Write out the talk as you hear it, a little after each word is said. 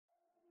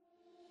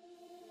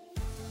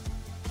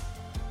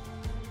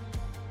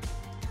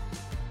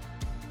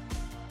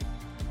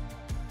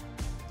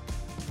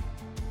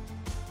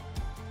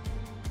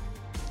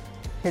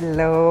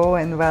Hello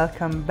and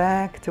welcome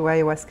back to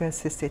Ayahuasca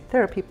Assisted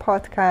Therapy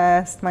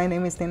Podcast. My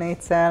name is Nina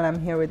Itzel. I'm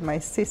here with my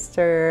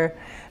sister,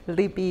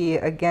 Libby,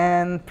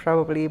 again.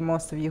 Probably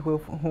most of you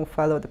who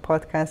follow the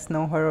podcast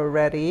know her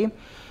already.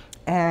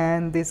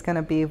 And this is going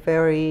to be a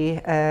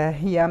very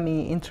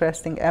yummy,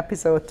 interesting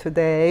episode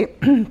today.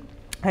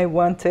 I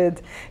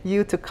wanted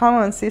you to come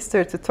on,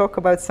 sister, to talk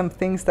about some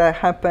things that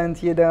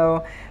happened, in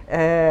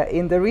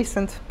the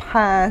recent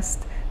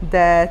past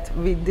that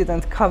we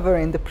didn't cover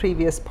in the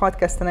previous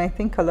podcast, and I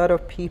think a lot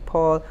of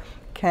people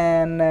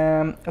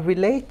can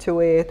relate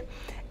to it.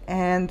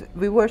 And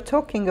we were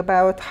talking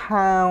about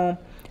how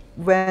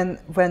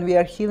when we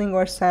are healing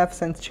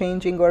ourselves and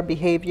changing our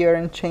behavior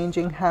and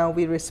changing how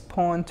we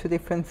respond to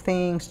different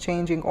things,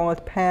 changing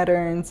old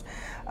patterns,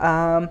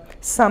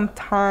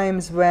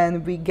 sometimes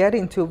when we get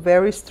into a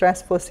very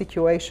stressful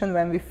situation,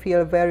 when we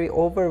feel very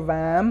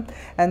overwhelmed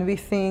and we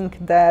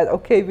think that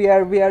okay, we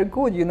are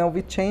good,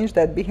 we change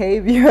that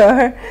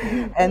behavior,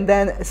 and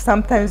then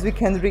sometimes we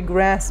can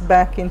regress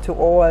back into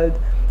old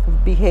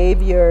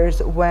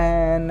behaviors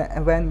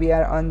when we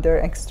are under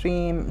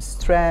extreme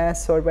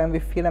stress or when we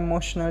feel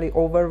emotionally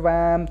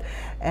overwhelmed,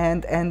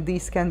 and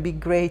these can be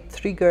great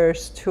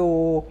triggers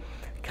to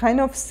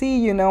kind of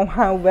see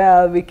how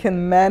well we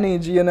can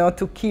manage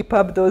to keep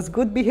up those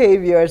good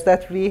behaviors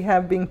that we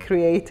have been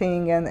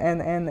creating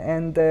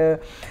and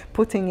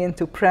putting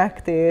into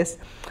practice.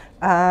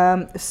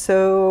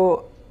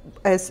 So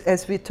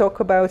as we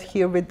talk about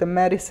here with the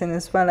medicine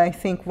as well, I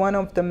think one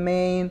of the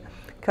main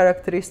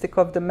characteristic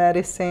of the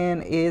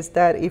medicine is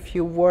that if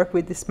you work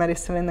with this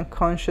medicine in a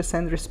conscious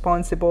and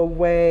responsible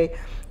way,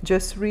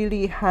 just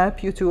really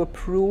help you to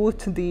uproot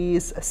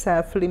these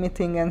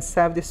self-limiting and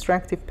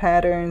self-destructive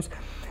patterns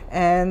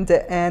and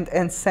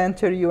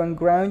center you and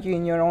ground you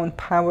in your own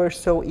power.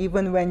 So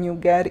even when you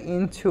get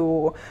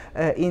into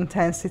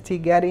intensity,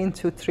 get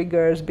into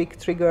triggers, big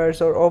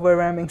triggers or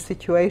overwhelming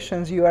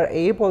situations, you are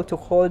able to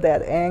hold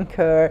that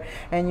anchor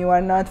and you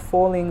are not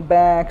falling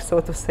back,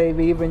 so to say.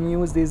 We even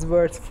use these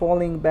words,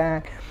 falling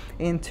back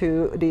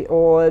into the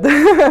old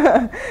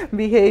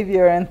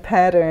behavior and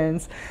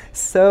patterns.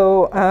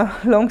 So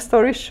long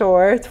story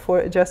short,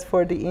 for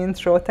the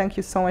intro, thank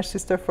you so much,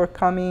 sister, for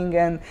coming,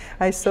 and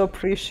I so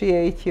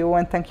appreciate you,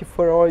 and thank you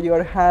for all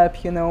your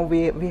help.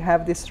 We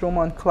have this room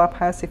on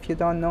Clubhouse. If you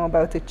don't know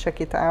about it, check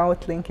it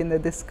out, link in the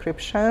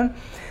description,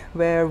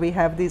 where we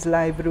have these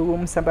live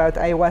rooms about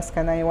ayahuasca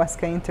and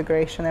ayahuasca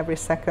integration every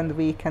second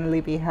week, and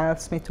Libby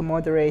helps me to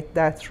moderate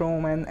that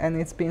room, and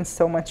it's been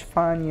so much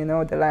fun.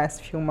 The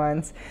last few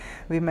months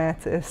we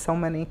met so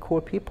many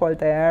cool people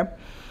there.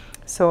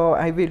 So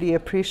I really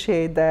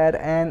appreciate that,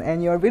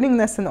 and your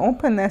willingness and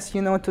openness,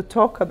 to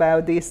talk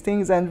about these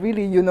things and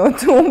really,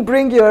 to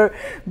bring your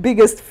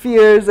biggest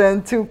fears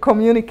and to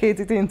communicate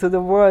it into the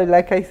world.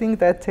 Like, I think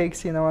that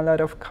takes, a lot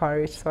of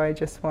courage. So I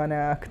just want to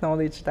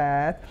acknowledge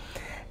that.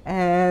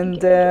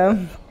 And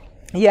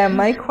yeah,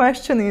 my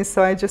question is,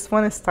 so I just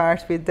want to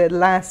start with the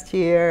last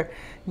year,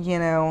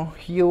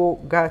 you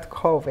got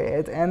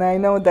COVID. And I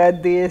know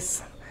that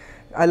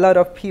a lot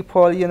of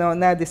people, now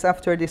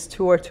after this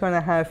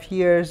 2.5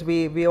 years,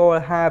 we all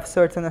have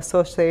certain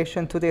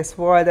association to this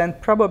word, and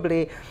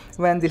probably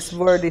when this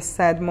word is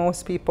said,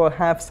 most people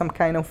have some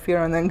kind of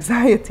fear and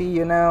anxiety,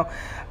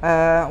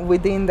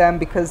 within them,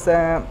 because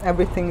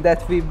everything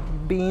that we've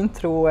been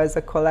through as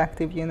a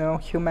collective,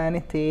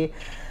 humanity.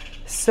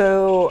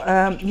 So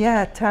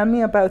tell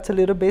me about a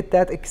little bit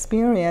that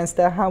experience.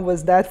 How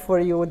was that for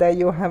you? That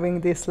you're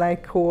having this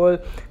like cool,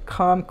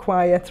 calm,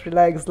 quiet,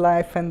 relaxed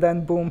life, and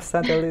then boom,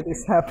 suddenly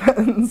this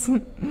happens.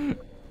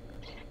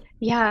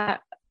 Yeah.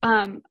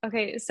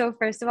 Okay. So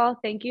first of all,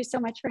 thank you so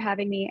much for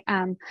having me.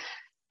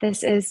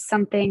 This is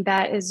something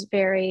that is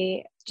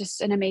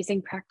just an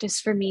amazing practice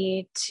for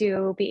me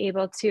to be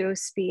able to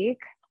speak,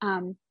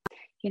 and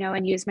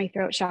use my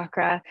throat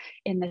chakra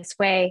in this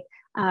way.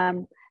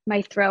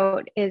 My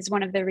throat is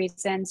one of the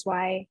reasons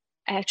why,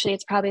 actually,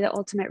 it's probably the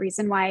ultimate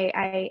reason why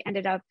I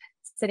ended up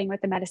sitting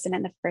with the medicine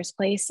in the first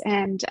place,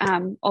 and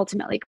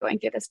ultimately going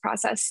through this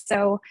process.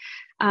 So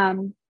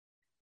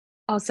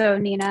also,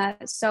 Nina,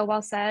 so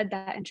well said,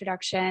 that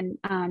introduction.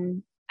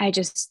 I'm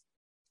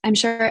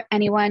sure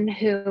anyone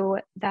who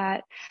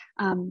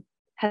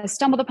has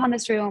stumbled upon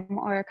this room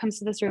or comes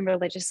to this room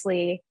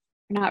religiously,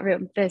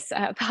 this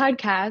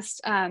podcast,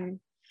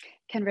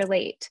 can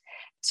relate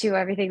to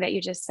everything that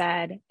you just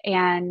said.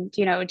 And,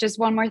 just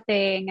one more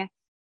thing,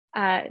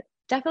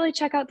 definitely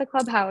check out the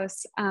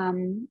Clubhouse.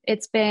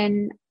 It's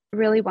been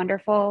really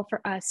wonderful for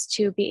us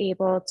to be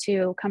able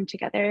to come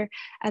together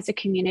as a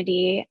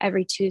community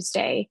every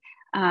Tuesday.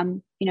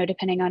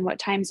 Depending on what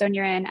time zone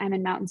you're in. I'm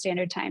in Mountain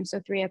Standard Time, so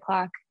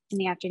 3:00 in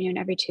the afternoon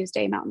every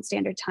Tuesday, Mountain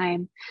Standard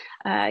Time.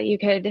 You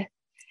could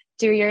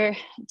do your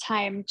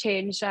time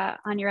change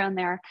on your own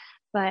there,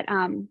 but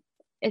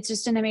it's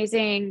just an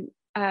amazing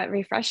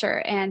refresher,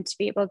 and to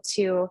be able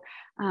to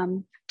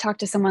talk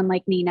to someone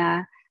like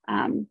Nina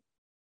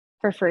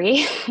for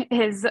free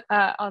is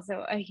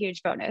also a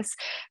huge bonus.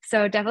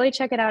 So definitely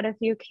check it out if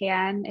you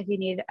can. If you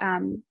need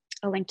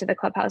a link to the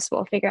Clubhouse,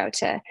 we'll figure out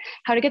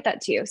how to get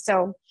that to you.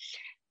 So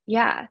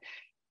yeah,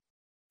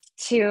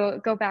 to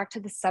go back to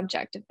the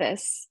subject of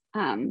this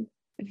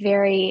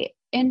very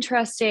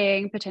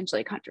interesting,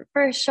 potentially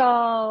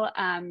controversial,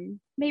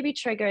 maybe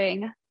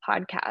triggering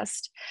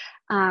podcast.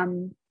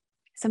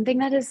 Something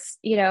that is,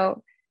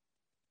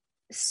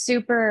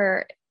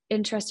 super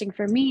interesting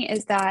for me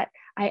is that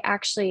I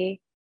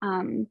actually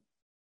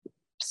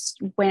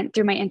went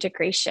through my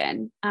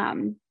integration.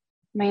 My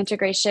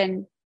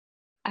integration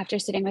after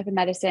sitting with a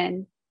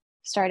medicine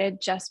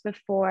started just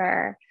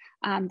before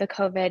the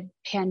COVID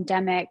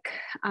pandemic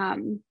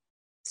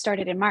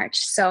started in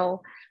March.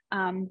 So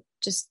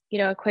just,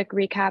 a quick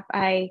recap.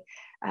 I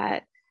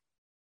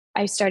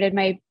started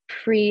my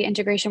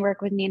pre-integration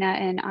work with Nina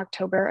in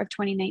October of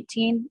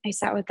 2019. I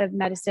sat with the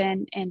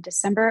medicine in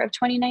December of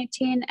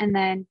 2019. And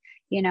then,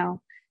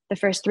 the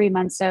first 3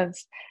 months of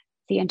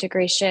the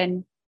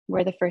integration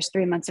were the first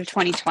 3 months of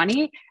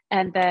 2020.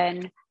 And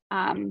then,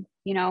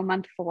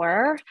 month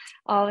 4,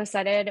 all of a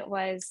sudden it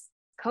was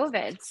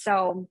COVID.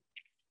 So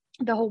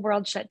the whole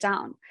world shut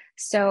down.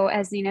 So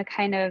as Nina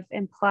kind of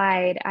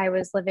implied, I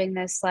was living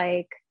this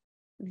like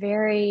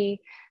very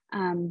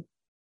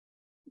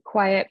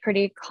quiet,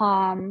 pretty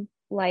calm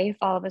life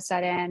all of a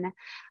sudden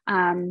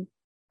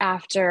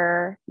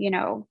after,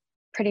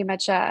 pretty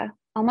much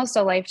almost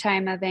a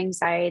lifetime of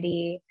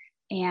anxiety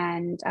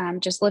and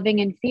just living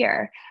in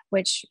fear,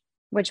 which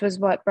was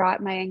what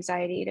brought my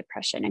anxiety,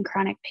 depression, and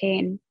chronic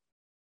pain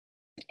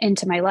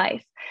into my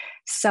life.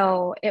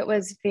 So it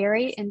was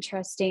very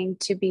interesting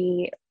to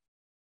be,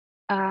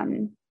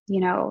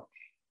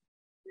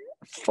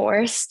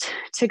 forced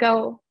to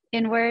go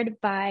inward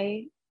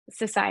by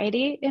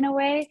society in a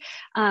way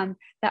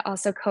that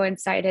also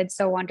coincided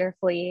so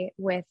wonderfully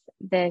with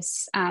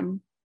this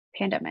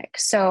pandemic.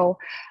 So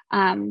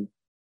I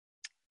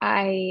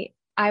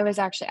was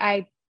actually,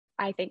 I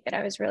think that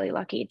I was really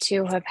lucky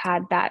to have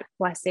had that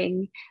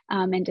blessing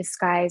in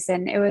disguise.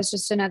 And it was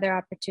just another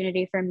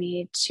opportunity for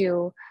me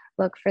to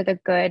look for the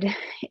good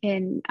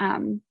in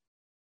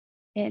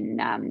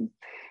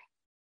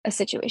a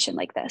situation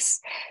like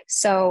this.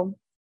 So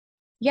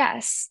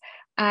yes,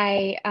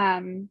 so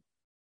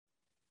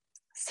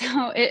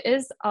it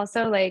is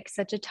also like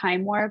such a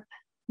time warp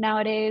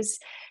nowadays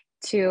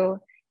to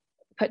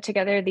put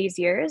together these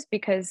years,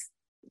 because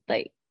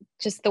like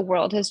just the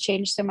world has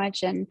changed so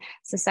much and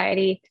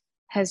society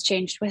has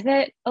changed with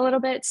it a little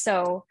bit.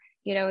 So,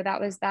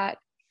 that was that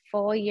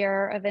full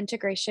year of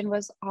integration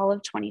was all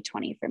of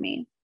 2020 for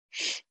me.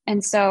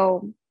 And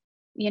so,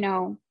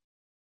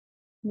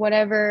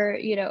 whatever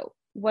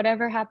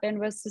happened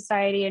with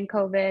society and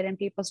COVID and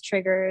people's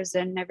triggers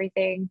and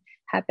everything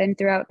happened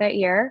throughout that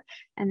year.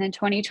 And then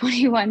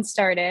 2021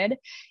 started.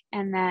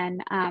 And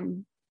then,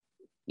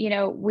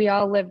 we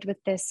all lived with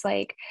this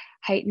like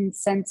heightened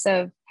sense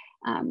of,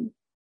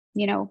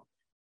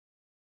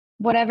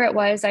 whatever it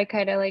was, I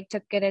kind of like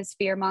took it as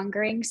fear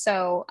mongering.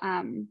 So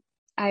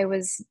I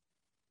was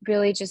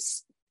really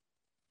just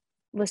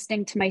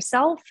listening to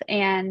myself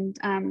and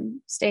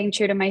staying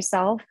true to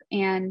myself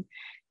and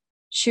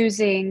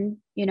choosing,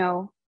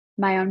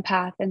 my own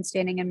path and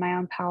standing in my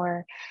own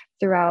power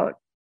throughout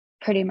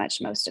pretty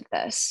much most of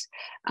this.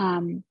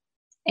 And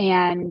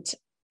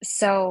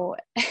so,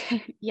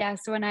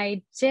 yes, when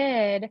I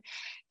did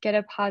get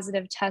a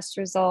positive test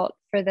result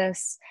for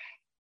this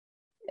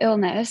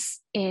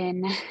illness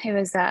it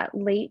was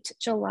late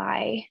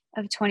July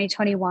of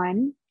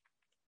 2021,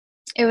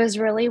 it was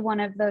really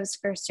one of those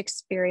first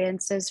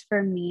experiences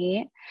for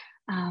me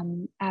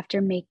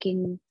after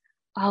making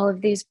all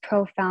of these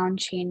profound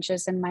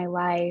changes in my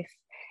life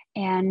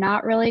and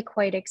not really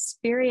quite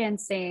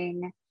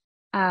experiencing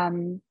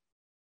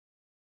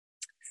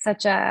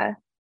such a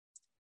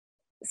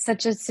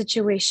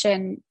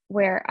situation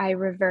where I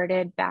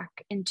reverted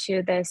back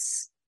into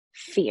this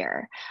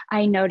fear.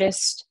 I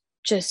noticed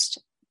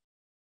just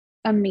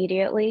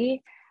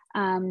immediately,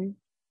 I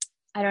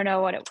don't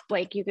know what it,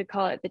 like you could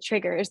call it, the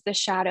triggers, the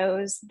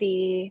shadows,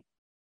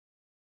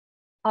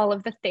 all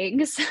of the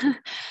things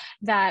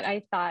that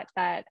I thought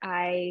that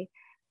I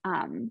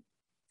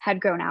had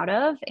grown out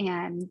of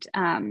and,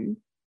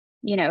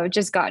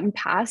 just gotten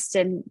past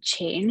and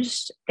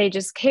changed. They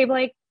just came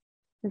like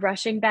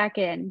rushing back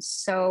in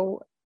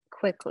so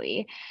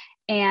quickly.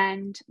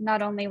 And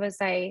not only was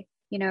I,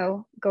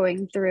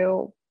 going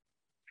through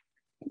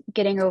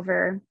getting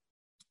over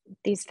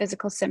these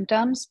physical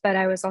symptoms, but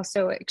I was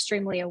also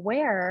extremely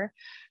aware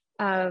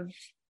of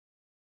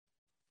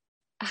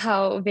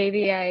how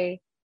maybe I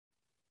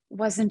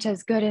wasn't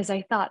as good as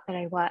I thought that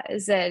I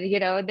was.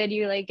 And, then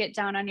you like get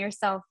down on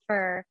yourself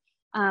for,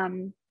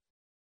 I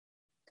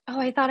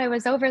thought I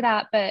was over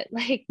that, but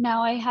like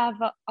now I have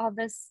all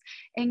this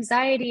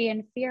anxiety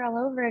and fear all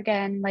over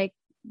again. Like,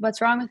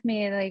 what's wrong with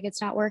me? Like,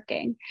 it's not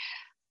working.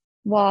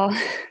 Well,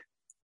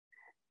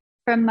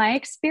 from my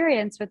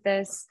experience with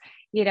this,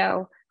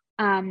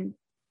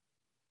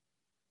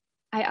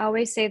 I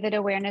always say that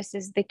awareness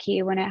is the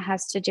key when it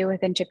has to do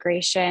with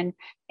integration.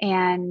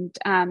 And,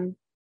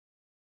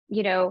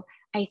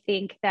 I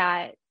think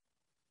that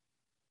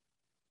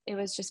it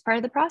was just part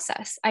of the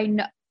process. I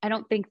know I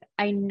don't think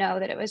I know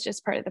that it was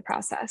just part of the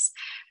process.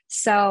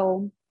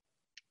 So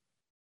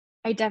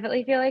I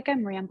definitely feel like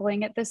I'm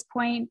rambling at this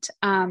point.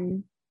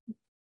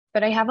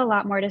 But I have a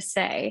lot more to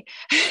say.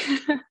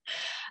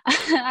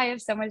 I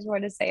have so much more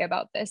to say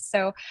about this.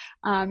 So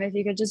if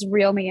you could just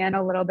reel me in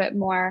a little bit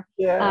more,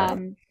 Yeah,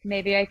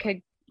 maybe I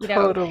could, get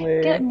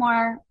totally.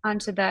 more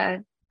onto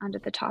the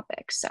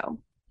topic. So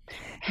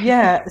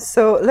Yeah,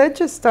 so let's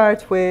just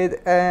start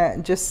with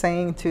just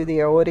saying to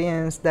the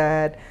audience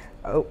that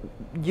uh,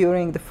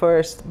 during the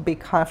first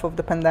big half of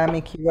the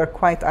pandemic, you were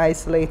quite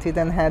isolated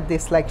and had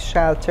this like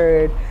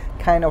sheltered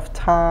kind of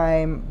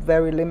time,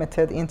 very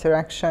limited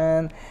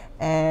interaction,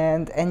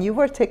 and you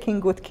were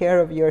taking good care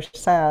of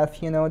yourself,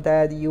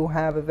 that you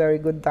have a very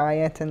good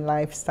diet and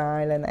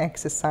lifestyle and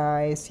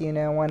exercise,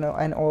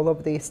 and all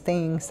of these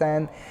things,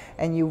 and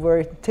you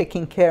were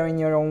taking care in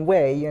your own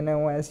way,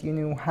 as you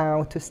knew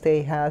how to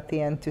stay healthy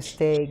and to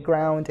stay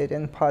grounded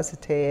and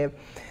positive.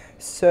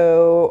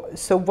 So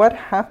what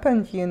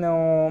happened,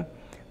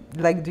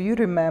 like, do you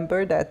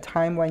remember that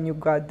time when you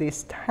got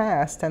this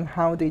test, and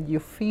how did you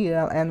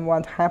feel, and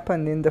what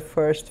happened in the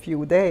first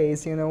few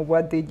days?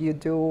 What did you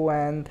do,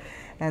 and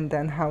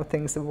then how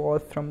things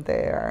evolved from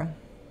there?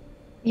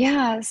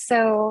 yeah,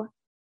 so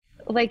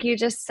like you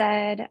just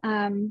said,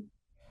 I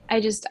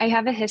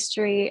have a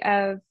history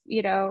of,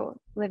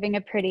 living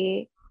a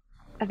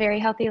very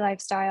healthy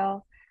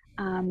lifestyle.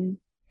 Um,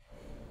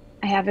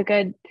 I have a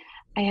good,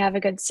 I have a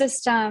good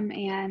system,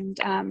 and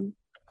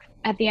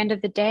at the end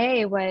of the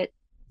day, what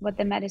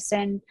the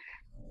medicine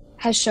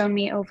has shown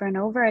me over and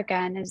over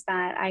again is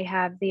that I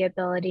have the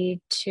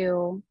ability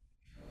to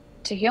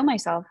heal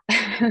myself,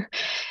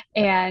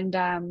 and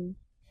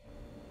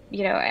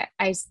you know,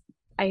 I,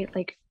 I,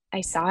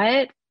 I saw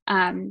it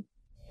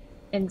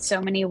in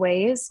so many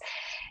ways,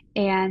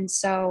 and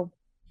so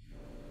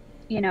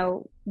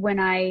when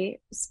I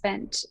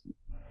spent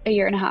a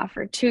year and a half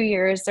or 2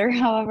 years or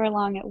however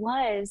long it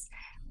was,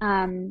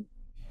 um,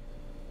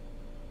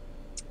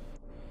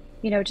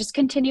 just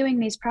continuing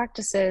these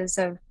practices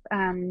of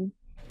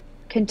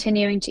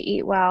continuing to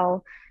eat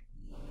well,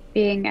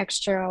 being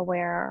extra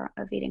aware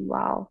of eating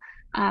well,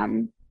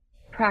 um,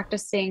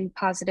 practicing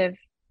positive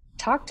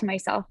talk to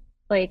myself.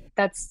 Like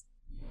that's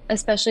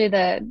especially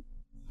the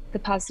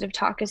positive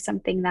talk is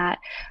something that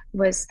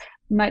was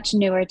much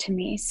newer to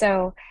me.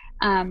 So,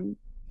 um,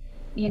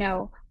 you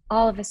know,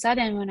 all of a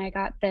sudden when I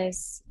got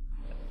this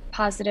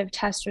positive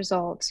test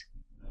result,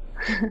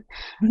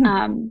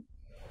 um,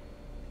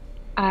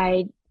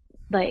 I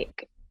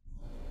like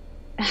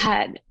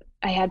had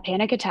I had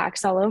panic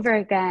attacks all over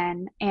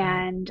again,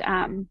 and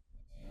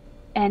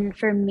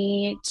for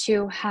me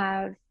to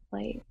have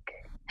like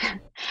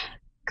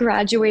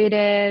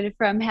graduated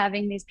from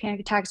having these panic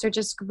attacks or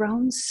just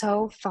grown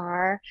so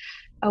far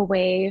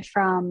away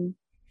from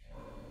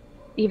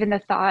even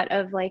the thought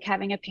of like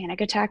having a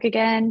panic attack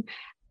again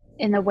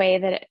in the way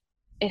that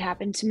it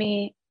happened to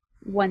me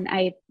when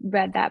I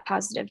read that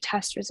positive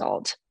test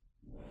result.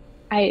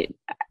 I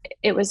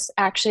It was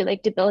actually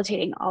like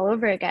debilitating all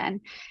over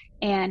again.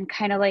 And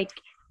kind of like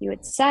you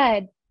had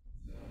said,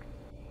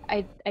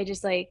 I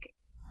just like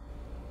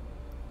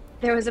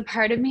there was a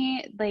part of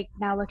me like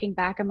now looking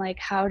back, I'm like,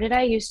 how did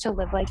I used to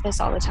live like this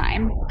all the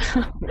time?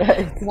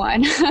 Right.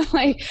 One,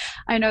 like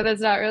I know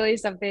that's not really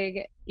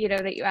something,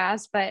 that you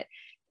asked, but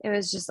it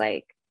was just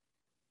like,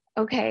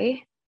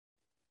 okay,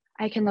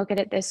 I can look at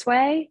it this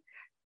way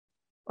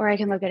or I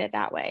can look at it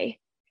that way,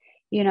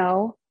 you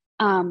know?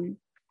 Um,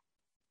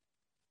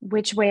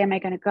 which way am I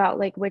going to go?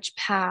 Like, which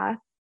path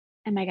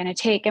am I going to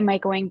take? Am I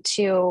going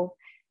to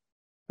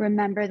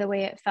remember the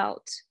way it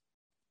felt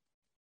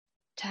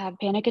to have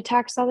panic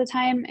attacks all the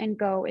time and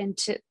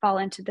fall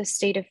into the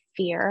state of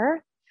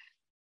fear?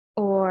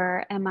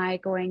 Or am I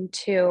going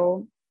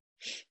to,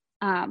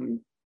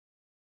 um,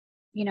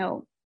 you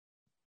know,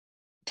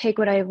 take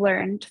what I've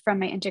learned from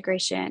my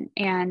integration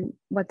and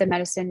what the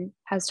medicine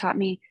has taught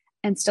me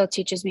and still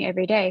teaches me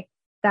every day?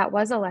 That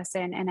was a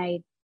lesson. And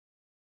I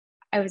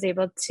was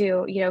able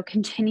to,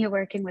 continue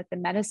working with the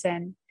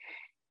medicine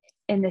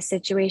in this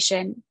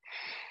situation.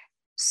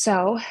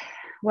 So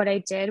what I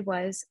did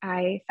was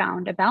I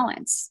found a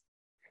balance.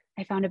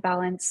 I found a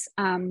balance.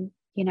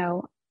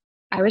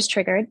 I was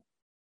triggered.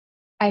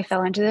 I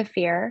fell into the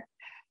fear.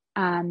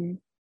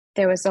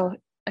 There was a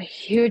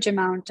huge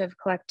amount of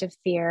collective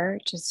fear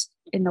just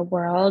in the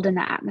world and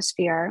the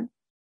atmosphere,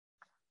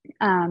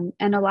 and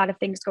a lot of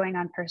things going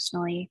on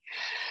personally.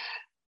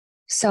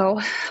 So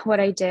what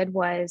I did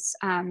was,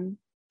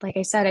 like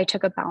I said, I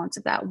took a balance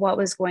of that. What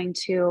was going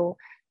to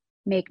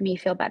make me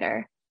feel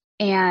better?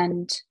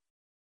 And,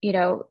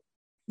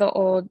 the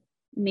old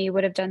me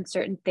would have done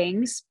certain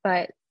things,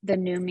 but the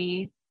new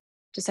me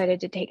decided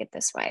to take it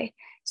this way.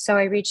 So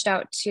I reached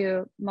out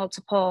to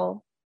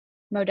multiple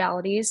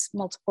modalities,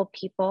 multiple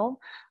people,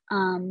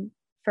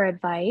 for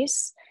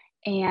advice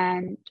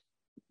and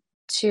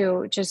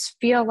to just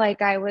feel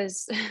like I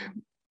was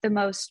the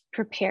most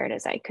prepared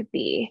as I could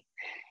be.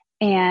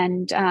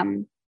 And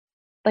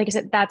like I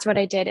said, that's what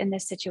I did in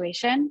this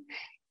situation.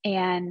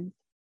 And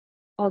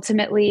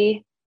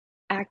ultimately,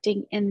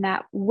 acting in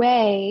that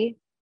way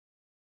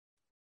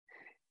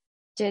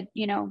did,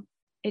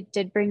 it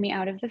did bring me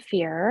out of the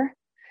fear.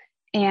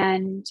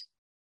 And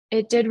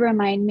it did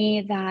remind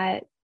me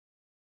that,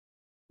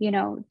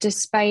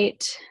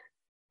 despite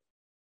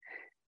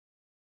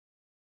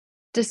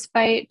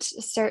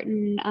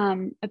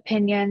certain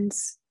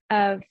opinions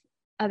of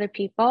other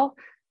people,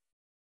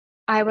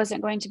 I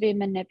wasn't going to be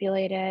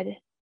manipulated.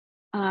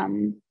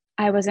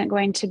 I wasn't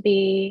going to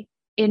be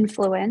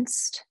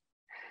influenced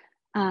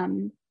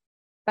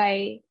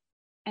by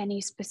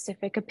any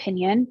specific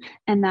opinion,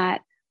 and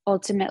that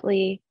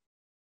ultimately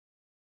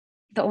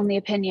the only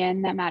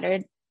opinion that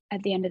mattered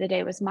at the end of the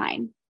day was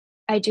mine.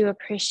 I do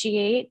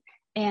appreciate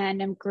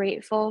and am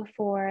grateful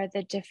for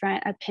the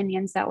different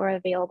opinions that were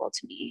available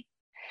to me.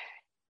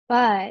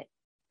 But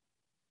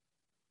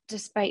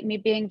despite me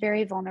being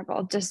very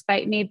vulnerable,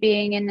 despite me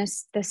being in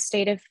this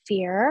state of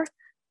fear,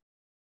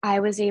 I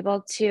was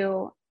able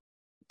to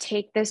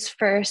take this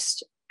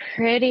first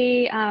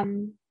pretty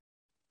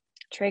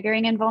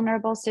triggering and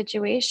vulnerable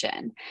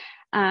situation,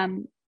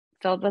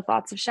 filled with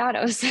lots of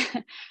shadows,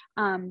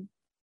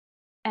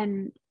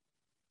 and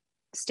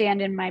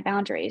stand in my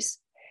boundaries.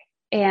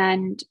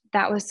 And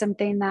that was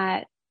something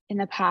that in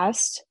the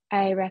past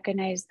I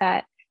recognized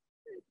that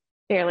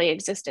barely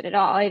existed at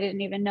all. I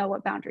didn't even know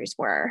what boundaries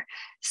were.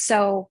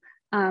 So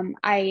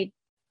I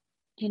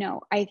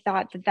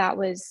thought that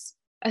was,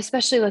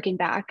 especially looking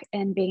back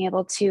and being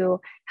able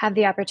to have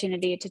the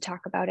opportunity to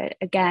talk about it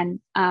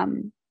again, I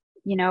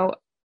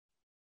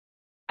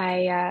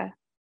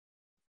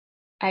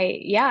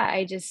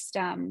just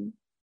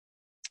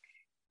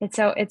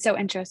it's so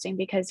interesting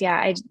because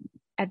I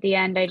at the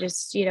end I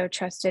just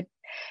trusted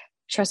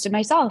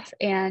myself,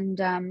 and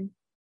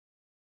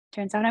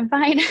turns out I'm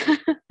fine.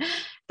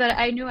 But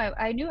I knew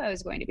I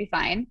was going to be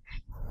fine.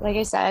 Like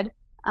I said,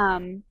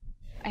 I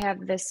have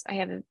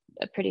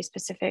a pretty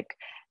specific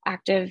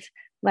active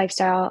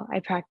lifestyle. I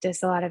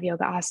practice a lot of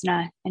yoga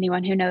asana.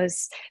 Anyone who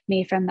knows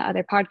me from the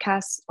other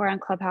podcasts or on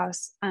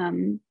Clubhouse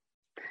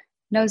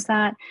knows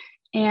that.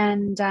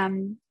 And I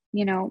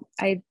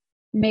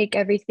make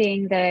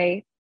everything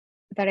that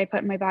I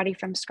put in my body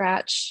from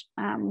scratch,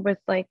 with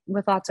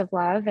lots of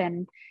love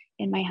and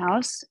in my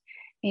house.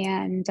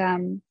 And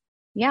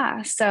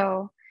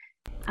so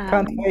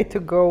can't wait to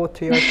go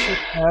to your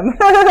kitchen.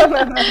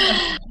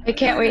 I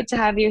can't wait to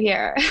have you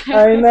here.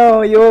 I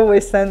know, you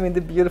always send me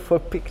the beautiful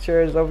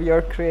pictures of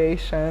your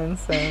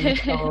creations, and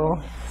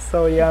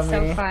so yummy.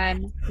 So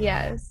fun.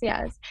 Yes.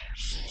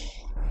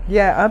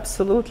 Yeah,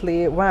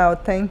 absolutely. Wow,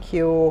 thank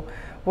you.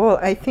 Well,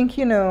 I think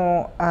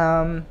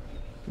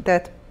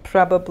that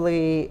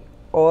probably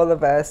all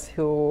of us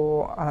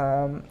who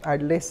are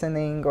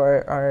listening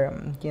or are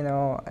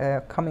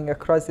coming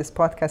across this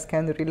podcast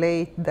can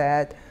relate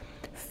that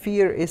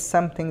fear is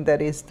something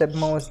that is the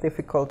most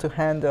difficult to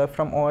handle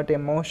from all the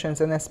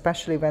emotions, and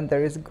especially when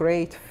there is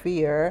great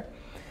fear.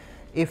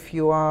 If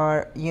you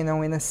are, in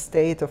a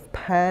state of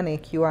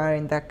panic, you are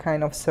in that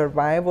kind of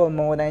survival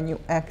mode and you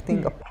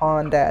acting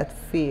upon that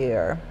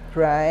fear,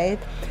 right?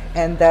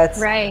 And that's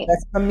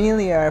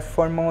familiar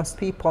for most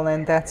people,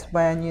 and that's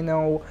when,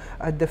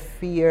 the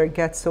fear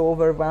gets so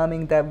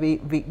overwhelming that we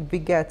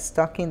get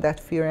stuck in that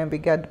fear and we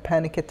get the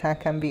panic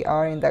attack, and we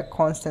are in that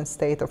constant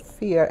state of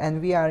fear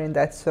and we are in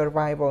that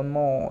survival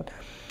mode.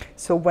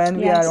 So when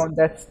we are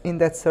in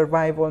that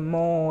survival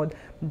mode,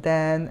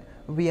 then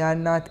we are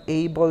not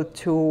able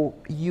to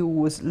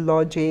use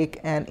logic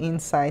and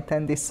insight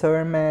and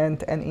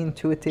discernment and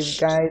intuitive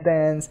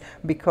guidance,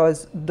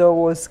 because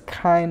those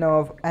kind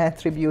of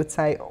attributes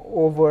are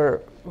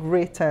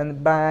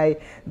overwritten by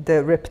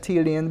the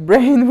reptilian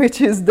brain, which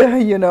is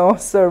the,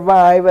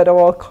 survive at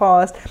all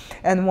costs.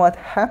 And what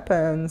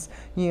happens,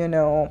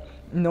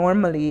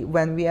 normally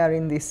when we are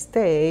in this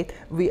state,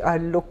 we are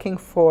looking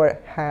for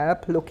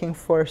help, looking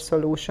for a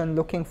solution,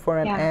 looking for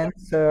an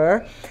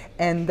answer,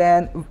 and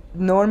then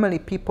normally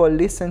people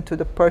listen to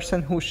the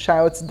person who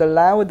shouts the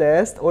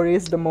loudest or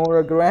is the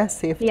more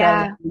aggressive,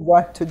 telling you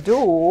what to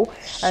do.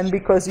 And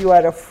because you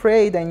are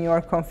afraid and you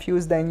are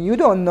confused and you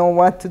don't know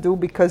what to do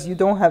because you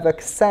don't have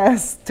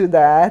access to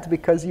that,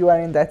 because you are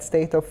in that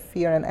state of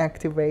fear and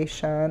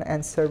activation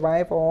and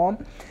survival.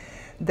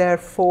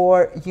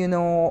 Therefore,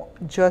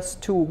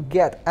 just to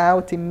get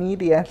out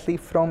immediately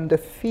from the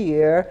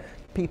fear,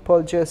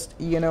 people just,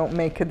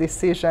 make a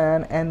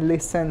decision and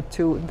listen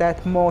to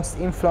that most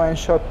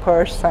influential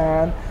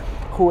person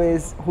who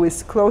is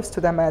close to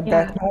them at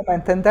that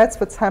moment. And that's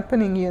what's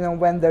happening,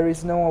 when there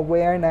is no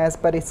awareness,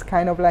 but it's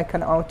kind of like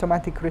an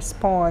automatic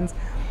response.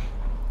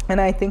 And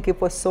I think it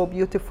was so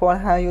beautiful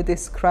how you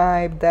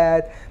described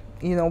that,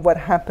 what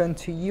happened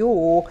to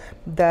you,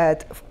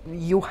 that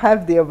you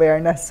have the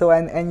awareness. So,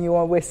 and you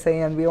always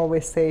say, and we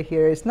always say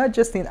here, it's not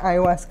just in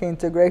ayahuasca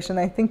integration,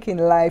 I think in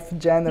life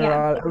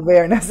general,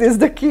 awareness is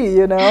the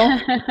key,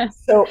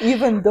 So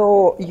even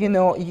though,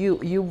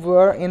 you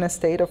were in a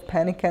state of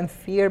panic and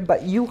fear,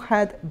 but you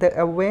had the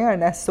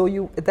awareness. So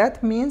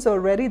that means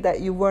already that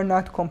you were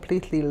not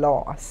completely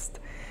lost,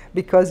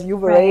 because you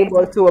were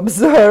able to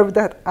observe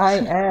that I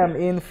am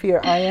in fear,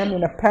 I am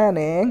in a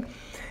panic.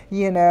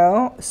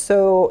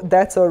 so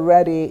that's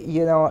already,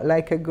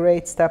 like a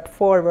great step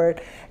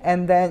forward.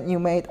 And then you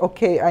made,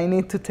 okay, I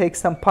need to take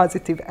some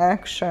positive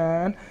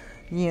action,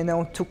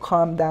 to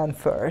calm down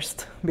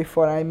first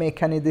before I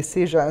make any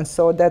decision.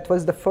 So that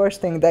was the first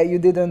thing that you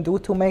didn't do,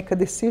 to make a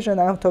decision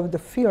out of the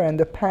fear and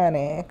the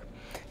panic,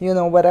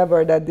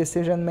 whatever that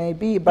decision may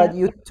be. But Yep.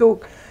 you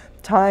took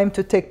time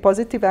to take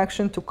positive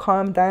action to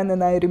calm down.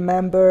 And I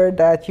remember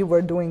that you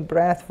were doing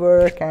breath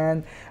work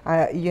and,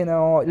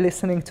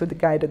 listening to the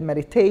guided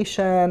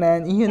meditation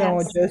and,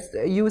 Yes. just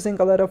using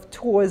a lot of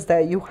tools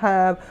that you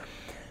have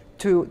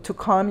to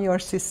calm your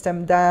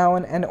system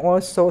down, and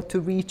also to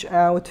reach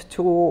out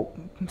to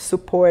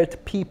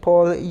support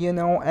people,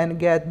 and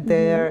get Mm-hmm.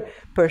 their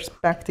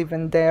perspective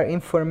and their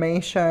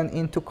information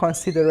into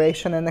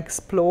consideration, and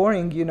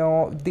exploring,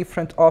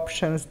 different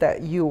options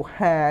that you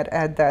had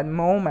at that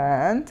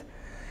moment.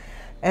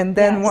 And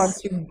then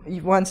Yes.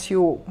 once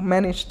you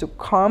managed to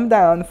calm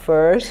down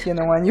first,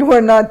 and you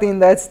were not in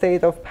that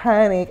state of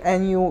panic,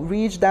 and you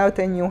reached out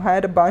and you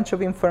had a bunch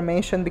of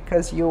information,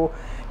 because you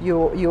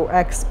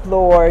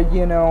explored,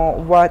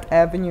 what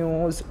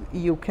avenues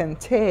you can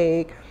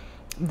take.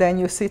 Then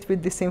you sit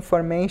with this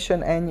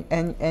information,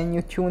 and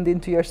you tuned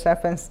into yourself,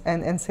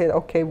 and said,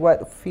 okay,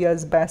 what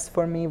feels best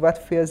for me, what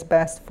feels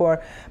best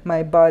for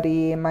my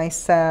body,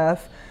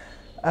 myself,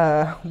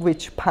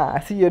 which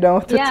path, to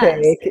Yes.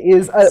 take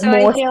is So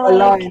I most feel like,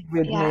 aligned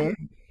with yeah, me.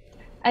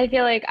 I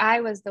feel like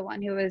I was the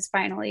one who was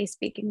finally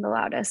speaking the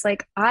loudest.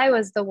 Like I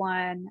was the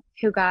one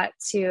who got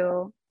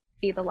to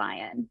be the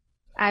lion.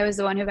 I was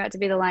the one who got to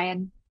be the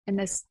lion in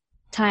this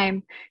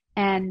time.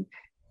 And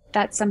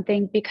that's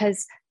something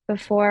because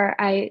before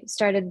I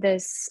started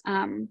this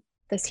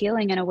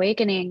healing and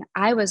awakening,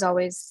 I was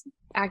always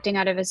acting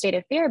out of a state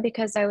of fear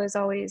because I was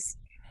always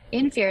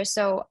in fear.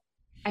 So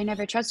I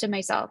never trusted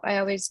myself. I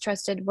always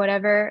trusted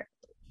whatever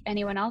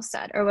anyone else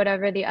said or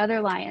whatever the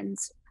other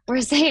lions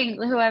were saying.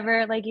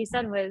 Whoever, like you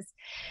said, was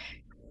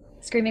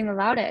screaming the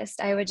loudest,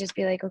 I would just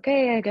be like,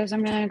 okay, I guess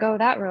I'm gonna go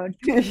that road.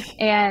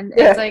 And it's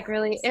Yeah, like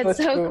really, so it's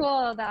so true.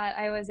 cool that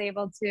I was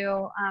able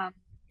to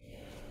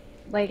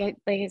like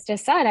it's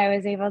just said, I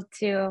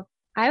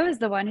was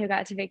the one who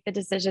got to make the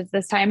decisions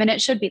this time, and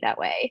it should be that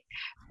way.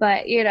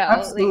 But like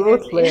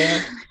Absolutely.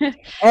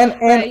 And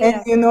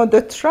but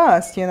the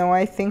trust,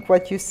 I think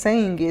what you're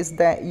saying is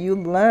that you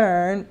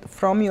learn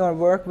from your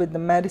work with the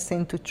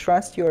medicine to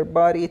trust your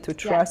body, to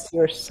trust yes,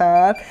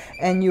 yourself,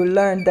 and you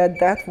learn that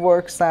that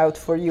works out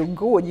for you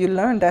good. You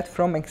learn that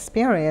from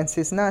experience.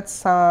 It's not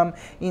some yeah,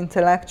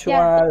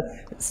 intellectual,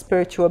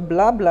 spiritual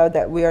blah blah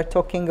that we are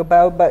talking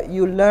about, but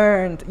you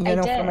learned, I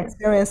from did.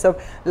 experience of,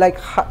 like,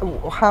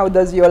 how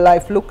does your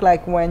life look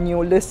like when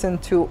you listen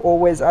to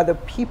always other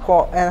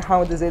people, and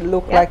how does it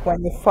look Yep. like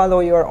when you follow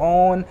your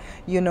own,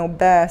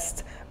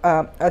 best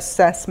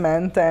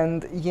assessment,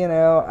 and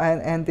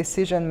and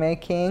decision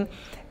making.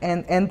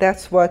 And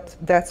that's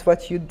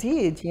what you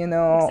did,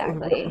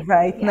 Exactly.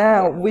 right Yeah.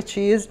 now, which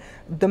is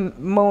the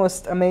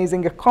most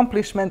amazing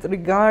accomplishment,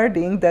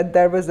 regarding that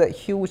there was a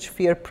huge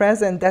fear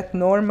present that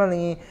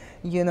normally,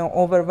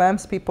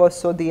 overwhelms people.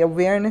 So the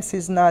awareness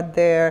is not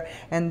there,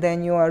 and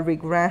then you are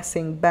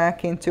regressing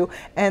back into.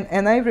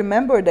 And I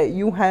remember that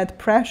you had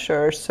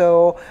pressure,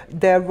 so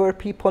there were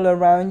people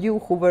around you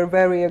who were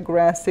very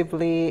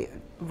aggressively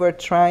were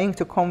trying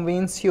to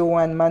convince you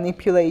and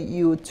manipulate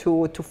you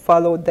to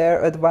follow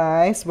their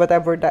advice,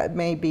 whatever that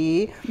may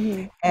be.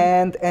 Mhm.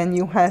 And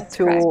you had That's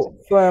correct. to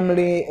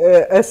firmly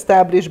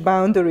establish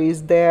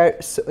boundaries there,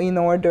 in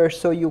order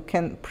so you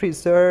can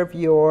preserve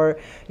your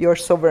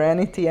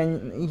sovereignty,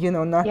 and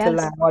not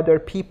allow Yes. other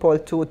people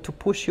to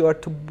push you or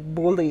to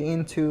bully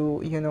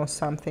into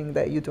something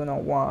that you do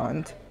not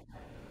want.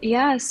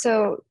 Yeah.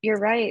 So you're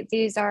right.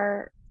 These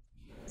are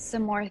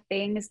some more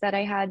things that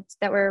I had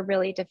that were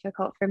really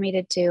difficult for me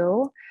to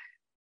do,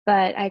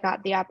 but I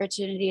got the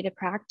opportunity to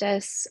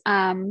practice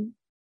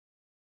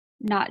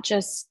not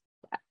just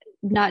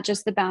not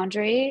just the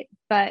boundary,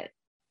 but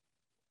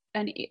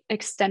an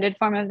extended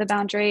form of the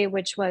boundary,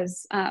 which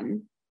was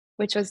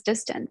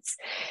distance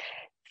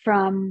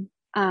from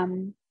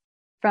um,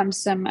 from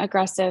some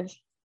aggressive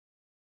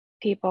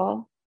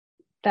people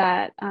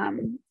that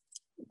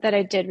that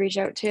I did reach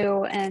out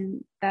to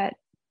and that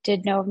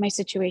did know of my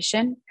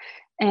situation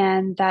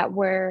and that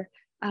were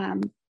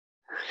um,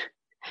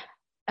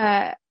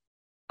 uh,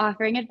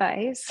 offering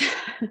advice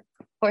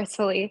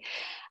forcefully,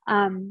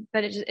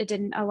 but it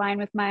didn't align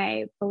with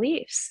my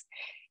beliefs.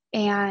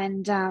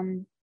 And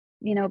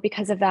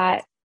because of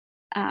that,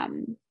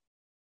 um,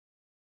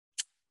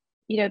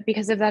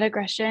 because of that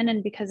aggression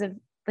and because of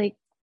like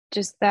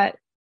just that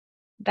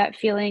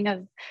feeling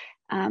of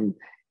um,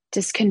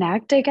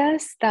 disconnect, I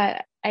guess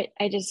that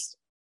I just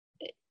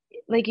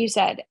like you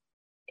said,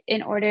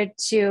 in order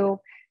to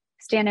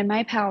stand in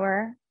my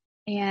power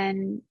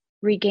and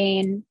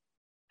regain,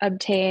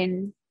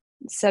 obtain,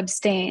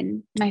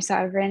 sustain my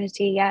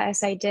sovereignty.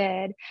 Yes, I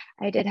did.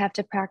 I did have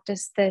to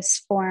practice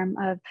this form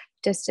of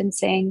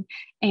distancing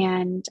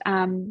and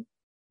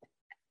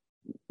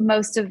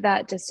most of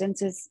that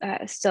distance is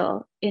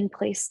still in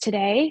place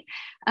today.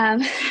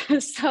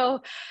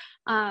 So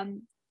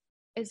um,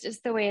 it's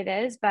just the way it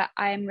is, but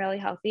I'm really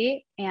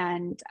healthy,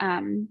 and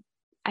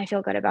I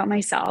feel good about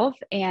myself,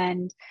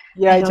 and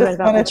Yeah, I I feel good just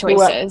about my wanted to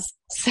choices.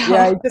 Yeah, So,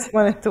 I just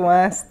wanted to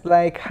ask,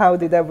 like, how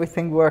did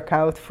everything work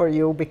out for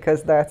you?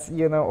 Because that's,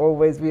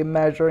 always we're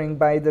measuring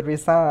by the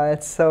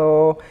results.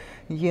 So,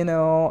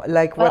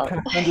 like what well,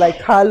 happened,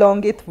 like how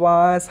long it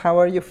was, how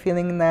are you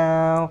feeling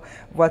now?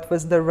 What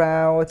was the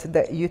route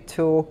that you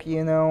took,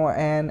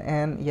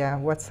 and yeah,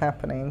 what's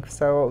happening?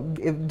 So,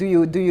 do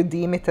you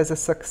deem it as a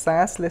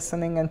success,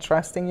 listening and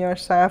trusting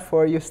yourself,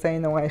 or you say,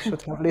 no, I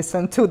should have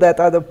listened to that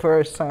other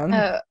person?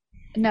 uh,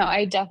 no,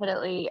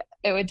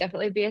 it would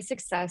definitely be a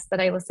success that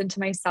I listened to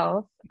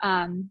myself.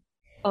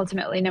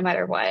 Ultimately, no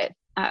matter what,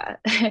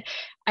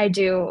 I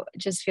do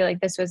just feel like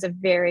this was a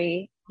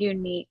very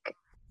unique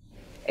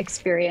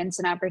experience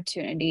and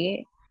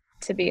opportunity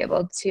to be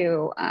able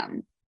to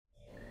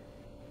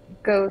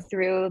go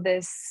through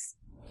this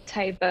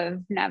type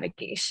of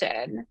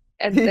navigation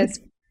at this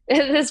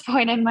at this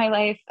point in my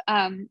life.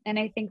 And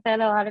I think that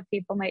a lot of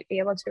people might be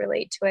able to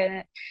relate to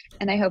it.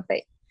 And I hope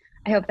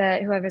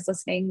that whoever's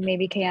listening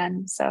maybe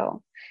can.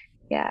 So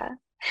yeah.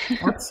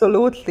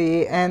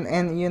 Absolutely. And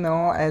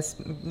as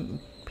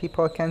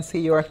people can see,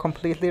 you are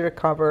completely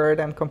recovered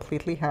and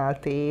completely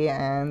healthy.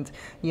 And,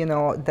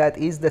 that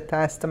is the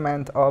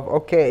testament of,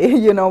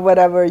 okay,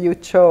 whatever you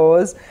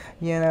chose,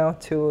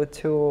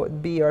 to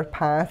be your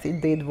path, it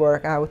did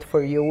work out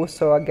for you.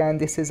 So again,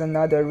 this is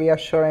another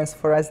reassurance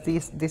for us.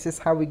 This is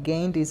how we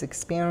gain these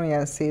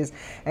experiences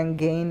and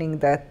building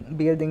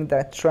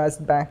that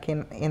trust back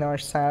in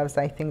ourselves.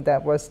 I think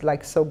that was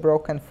like so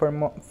broken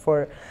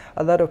for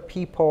a lot of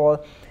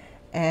people.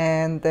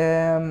 And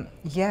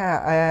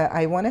yeah,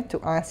 I wanted to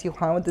ask you,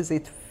 how does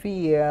it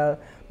feel?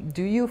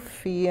 Do you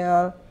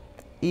feel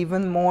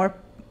even more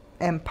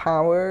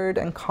empowered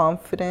and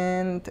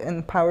confident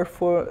and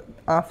powerful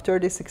after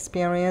this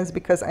experience?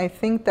 Because I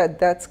think that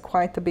that's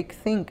quite a big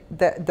thing,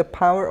 that the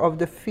power of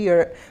the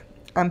fear,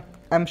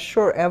 I'm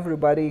sure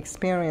everybody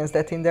experienced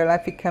that in their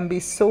life. It can be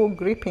so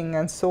gripping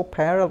and so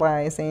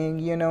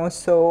paralyzing,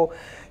 so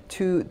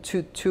to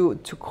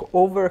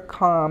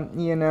overcome,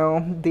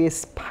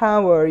 this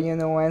power,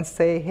 and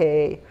say,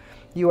 hey,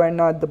 you are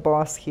not the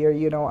boss here,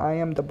 I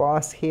am the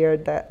boss here.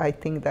 That I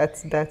think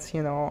that's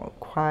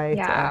quite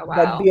Yeah. that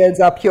Wow. builds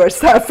up your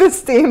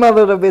self-esteem a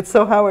little bit.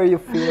 So how are you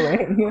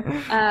feeling?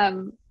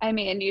 I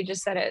mean, you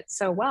just said it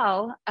so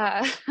well.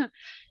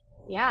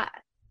 Yeah.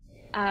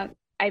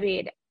 I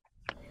mean,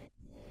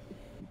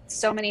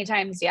 so many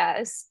times,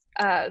 yes.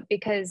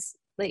 Because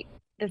like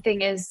the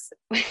thing is,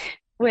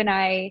 when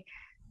I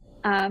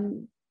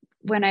um,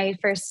 when I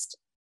first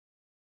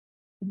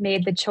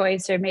made the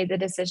choice or made the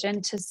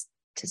decision to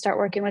start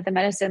working with the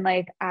medicine,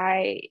 like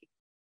I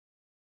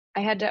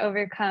had to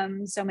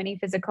overcome so many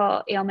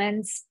physical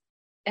ailments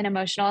and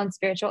emotional and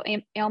spiritual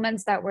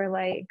ailments that were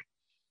like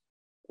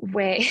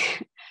way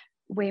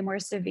way more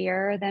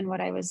severe than what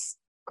I was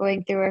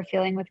going through or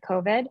feeling with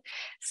COVID.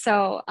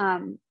 So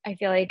I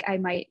feel like I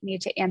might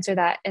need to answer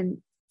that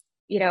in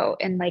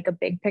like a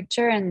big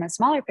picture and the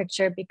smaller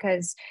picture,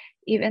 because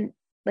even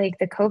like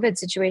the COVID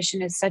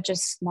situation is such a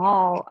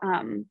small,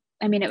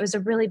 I mean, it was a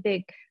really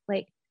big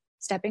like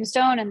stepping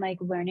stone and like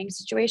learning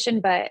situation,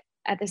 but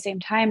at the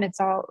same time, it's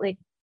all like,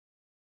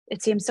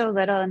 it seems so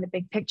little in the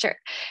big picture,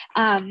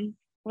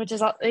 which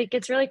is all like,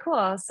 it's really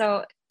cool.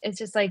 So it's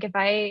just like, if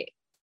I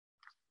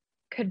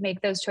could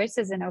make those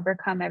choices and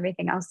overcome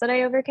everything else that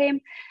I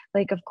overcame,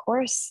 like, of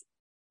course,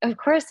 I'm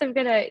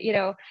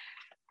gonna,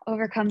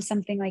 overcome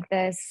something like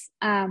this.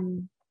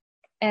 And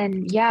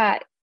yeah,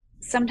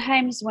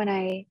 sometimes when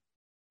I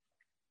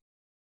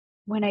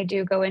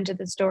do go into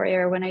the story,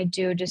 or when I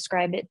do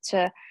describe it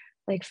to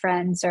like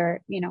friends,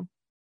 or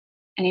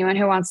anyone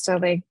who wants to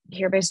like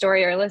hear my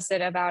story or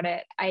listen about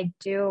it, I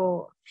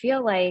do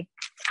feel like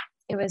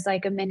it was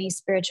like a mini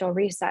spiritual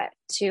reset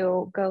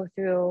to go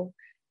through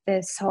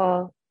this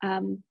whole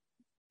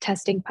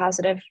testing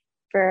positive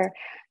for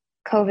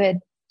COVID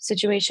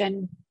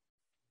situation,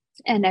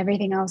 and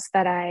everything else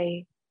that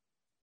I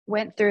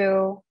went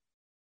through,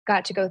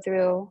 got to go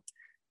through,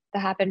 that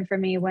happened for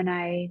me when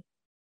I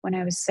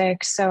was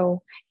sick.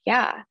 So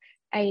yeah,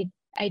 I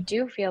I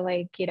do feel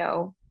like, I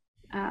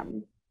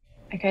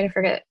kind of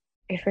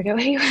I forget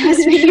what you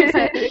asked me,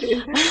 but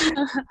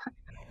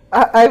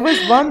I was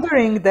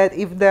wondering that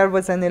if there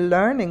was any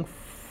learning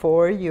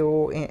for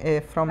you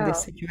from this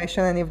oh,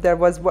 situation, and if there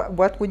was,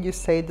 what would you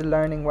say the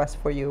learning was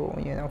for you,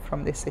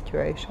 from this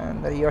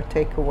situation, that your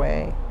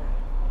takeaway?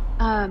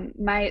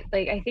 my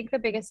like I think the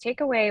biggest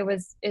takeaway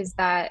is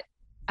that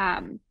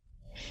um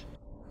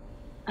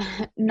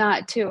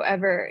not to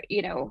ever,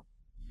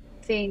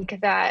 think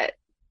that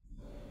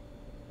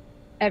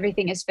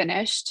everything is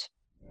finished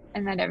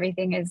and that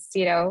everything is,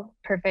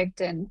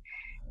 perfect and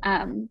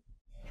um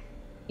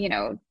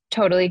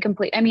totally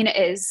complete. I mean, it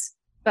is,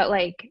 but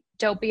like,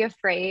 don't be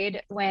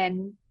afraid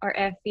when or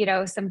if,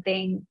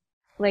 something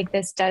like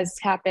this does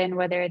happen,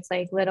 whether it's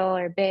like little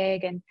or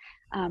big. And,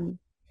 um,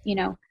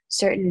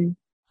 certain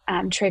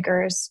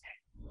triggers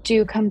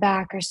do come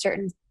back, or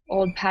certain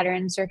old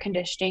patterns or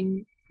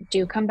conditioning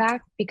do come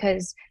back,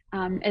 because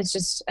it's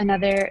just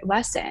another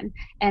lesson,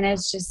 and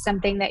it's just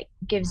something that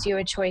gives you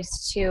a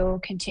choice to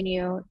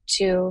continue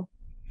to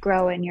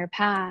grow in your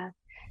path.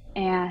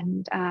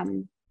 And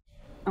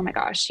oh my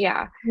gosh,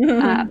 yeah.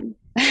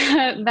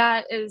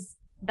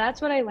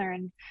 That's what I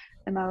learned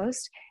the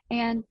most.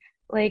 And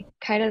like,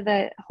 kind of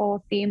the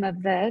whole theme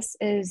of this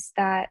is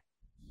that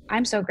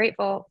I'm so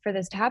grateful for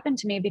this to happen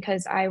to me,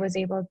 because I was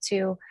able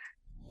to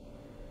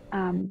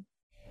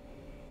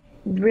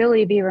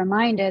really be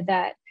reminded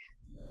that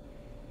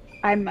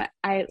I'm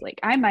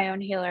my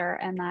own healer,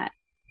 and that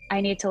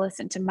I need to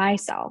listen to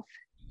myself.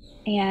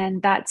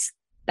 And that's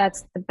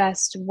the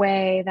best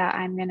way that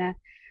I'm going to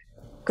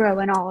grow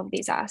in all of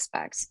these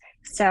aspects.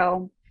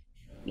 So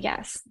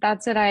yes,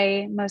 that's what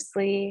I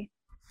mostly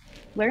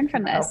learned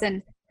from this.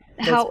 And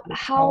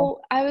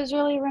how I was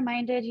really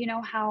reminded,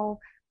 how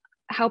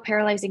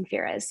paralyzing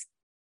fear is.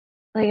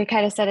 Like I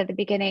kind of said at the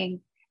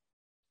beginning,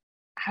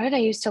 how did I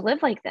used to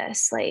live like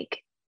this?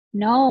 Like,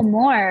 no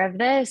more of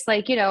this.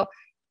 Like,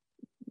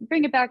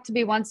 bring it back to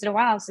me once in a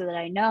while, so that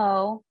I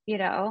know,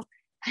 so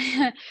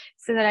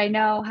that I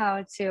know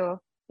how to,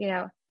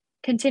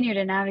 continue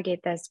to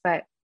navigate this.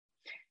 But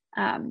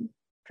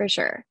for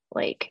sure,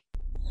 like,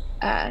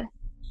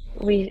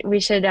 we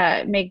should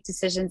make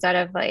decisions out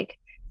of like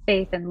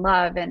faith and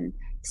love and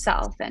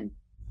self, and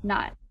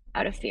not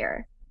out of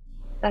fear.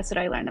 That's what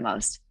I learned the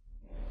most.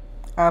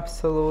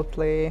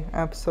 Absolutely,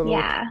 absolutely.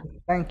 Yeah.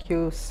 Thank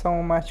you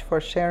so much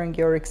for sharing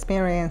your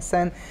experience.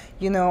 And,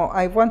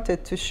 I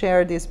wanted to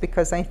share this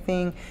because I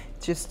think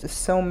just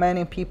so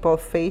many people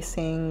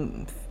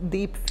facing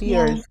deep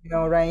fears,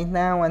 right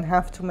now, and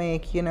have to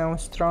make,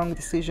 strong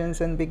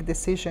decisions and big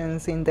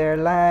decisions in their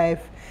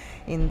life,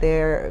 in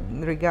their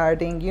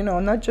regarding,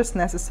 not just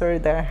necessarily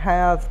their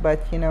health, but,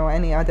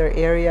 any other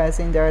areas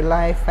in their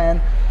life. And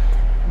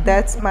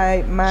that's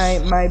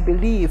my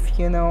belief,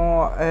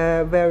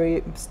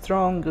 very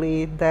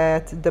strongly,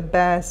 that the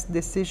best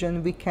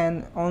decision we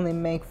can only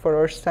make for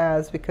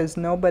ourselves, because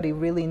nobody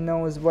really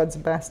knows what's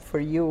best for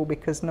you,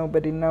 because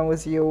nobody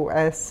knows you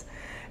as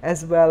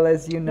well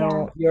as you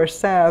know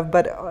yourself.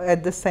 But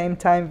at the same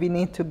time, we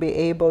need to be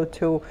able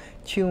to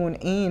tune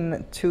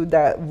in to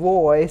that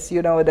voice,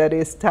 that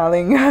is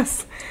telling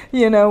us,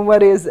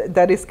 what is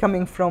that is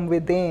coming from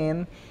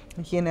within,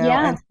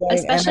 and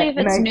especially if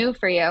it's new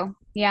for you.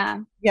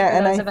 And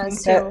I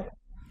think that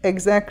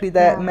exactly,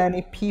 that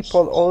many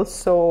people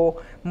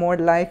also more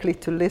likely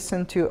to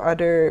listen to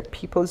other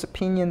people's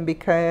opinion,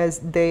 because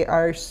they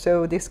are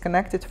so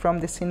disconnected from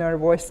this inner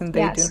voice, and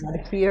they do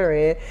not hear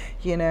it,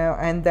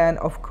 and then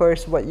of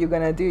course what you're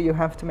gonna do, you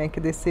have to make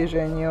a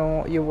decision.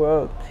 You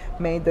will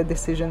make the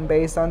decision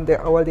based on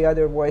all the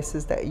other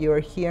voices that you're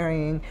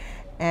hearing.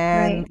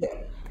 And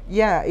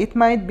it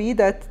might be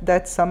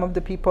that some of the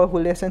people who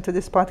listen to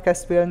this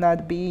podcast will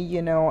not be,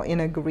 in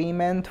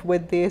agreement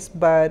with this,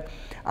 but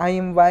I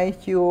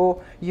invite you,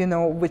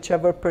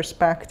 whichever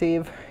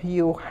perspective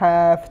you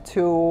have,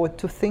 to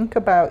think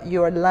about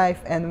your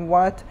life and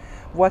what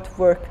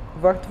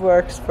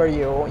works for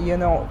you.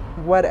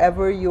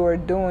 Whatever you're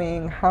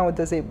doing, how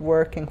does it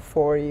working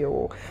for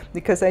you?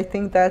 Because I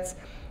think that's,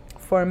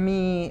 for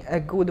me, a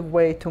good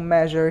way to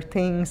measure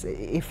things.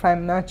 If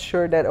I'm not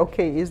sure that,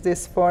 okay, is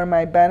this for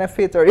my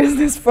benefit or is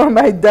this for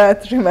my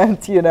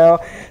detriment,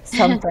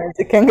 sometimes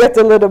it can get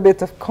a little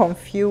bit of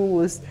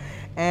confused.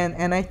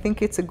 And I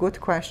think it's a good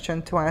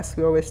question to ask.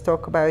 We always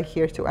talk about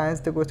here to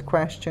ask the good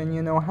question,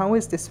 how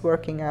is this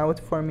working out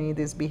for me,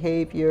 this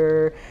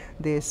behavior,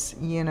 this,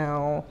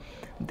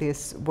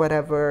 this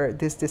whatever,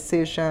 this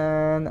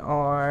decision,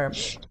 or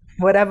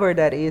whatever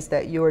that is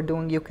that you're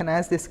doing. You can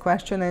ask this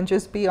question and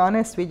just be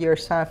honest with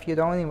yourself. You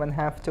don't even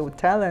have to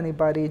tell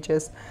anybody,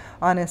 just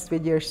honest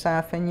with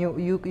yourself, and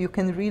you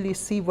can really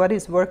see what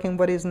is working,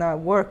 what is not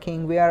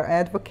working. We are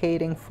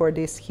advocating for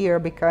this here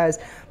because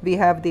we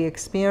have the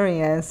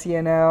experience,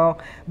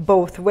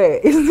 both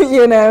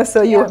ways,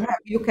 so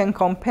you can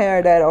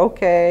compare that.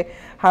 Okay,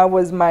 how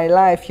was my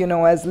life,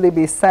 as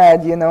Libby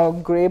said,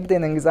 gripped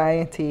in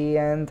anxiety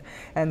and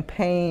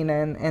pain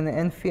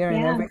and fear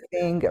and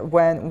everything,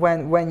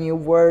 when you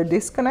were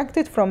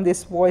disconnected from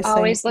this voice.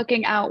 Always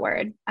looking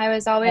outward. I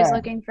was always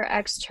looking for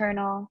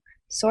external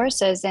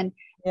sources, and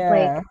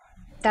like,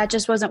 that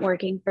just wasn't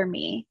working for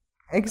me.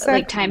 Exactly.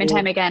 Like, time and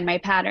time again, my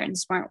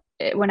patterns weren't,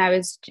 when I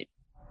was,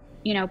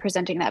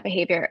 presenting that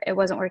behavior, it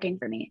wasn't working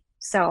for me.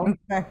 So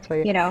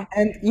exactly.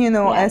 And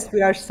as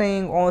we are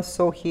saying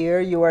also here,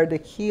 you are the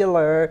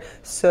healer.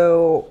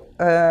 So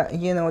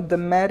the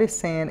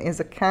medicine is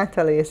a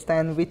catalyst,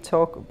 and we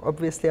talk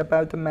obviously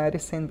about the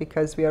medicine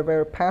because we are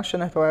very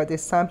passionate about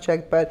this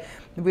subject, but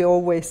we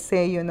always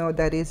say,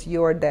 that is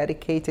your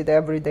dedicated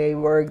everyday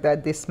work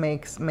that this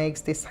makes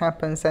this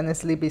happen. And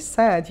as Libby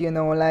said,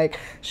 like,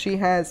 she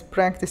has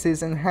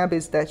practices and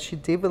habits that she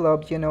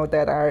developed,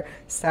 that are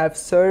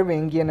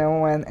self-serving,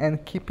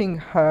 and keeping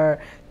her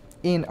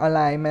in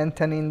alignment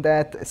and in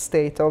that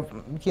state of,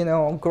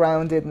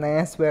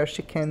 groundedness, where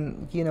she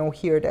can,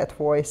 hear that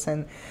voice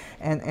and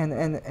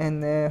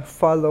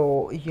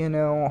follow,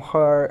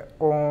 her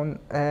own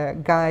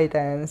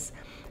guidance.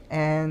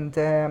 And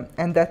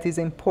that is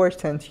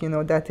important,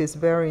 that is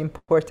very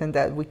important,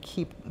 that we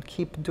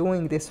keep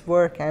doing this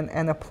work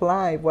and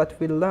apply what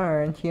we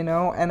learned,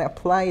 and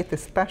apply it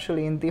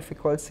especially in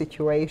difficult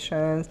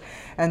situations,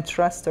 and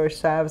trust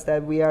ourselves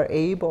that we are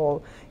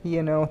able,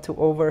 to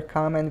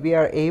overcome, and we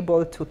are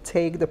able to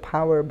take the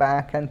power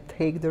back and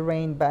take the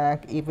reign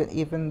back,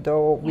 even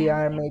though we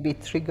are maybe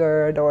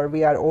triggered or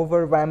we are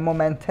overwhelmed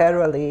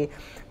momentarily.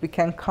 We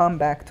can come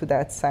back to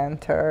that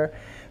center,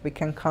 we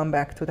can come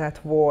back to that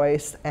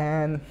voice,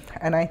 and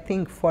I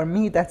think for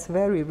me that's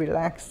very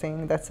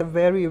relaxing, that's a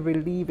very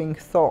relieving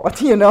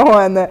thought,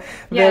 and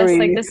yes,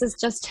 like this is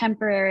just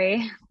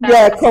temporary.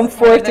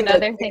 Comforting.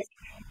 Another thing.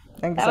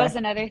 Exactly. That was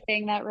another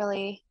thing that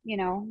really,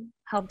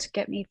 helped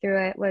get me through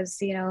it, was,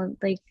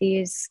 like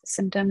these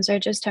symptoms are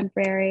just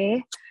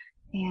temporary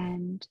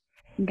and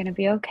I'm gonna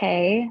be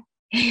okay.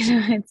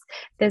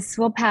 This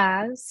will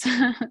pass.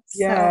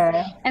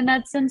 And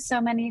that's in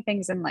so many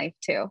things in life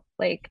too,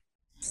 like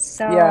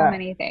so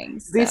many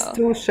things. This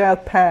too shall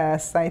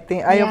pass. I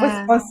think I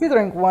was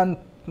considering one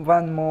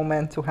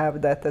moment to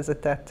have that as a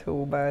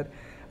tattoo, but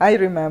I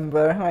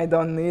remember I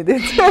don't need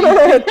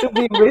it to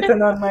be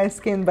written on my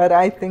skin. But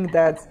I think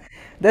that's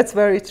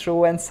very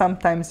true. And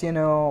sometimes,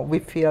 we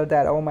feel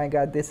that, oh my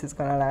God, this is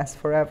gonna last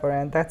forever,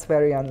 and that's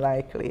very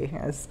unlikely.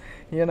 As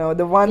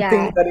the one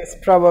thing that is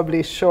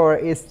probably sure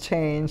is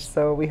change.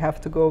 So we have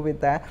to go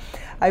with that.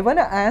 I want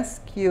to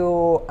ask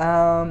you,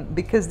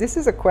 because this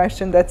is a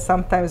question that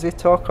sometimes we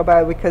talk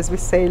about, because we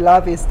say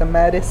love is the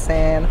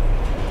medicine.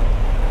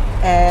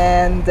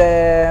 And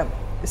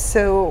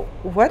so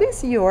what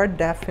is your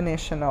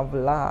definition of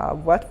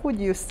love? What would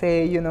you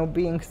say,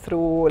 being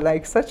through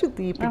like such a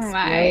deep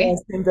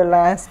experience in the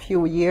last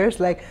few years,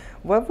 like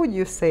what would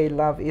you say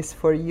love is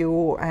for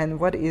you, and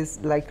what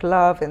is like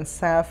love and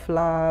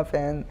self-love,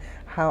 and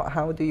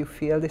how do you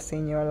feel this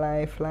in your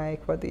life?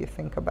 Like, what do you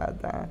think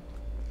about that?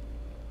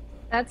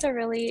 That's a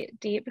really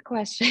deep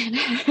question.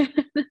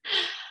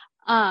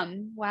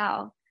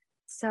 Wow.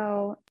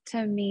 So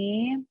to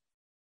me,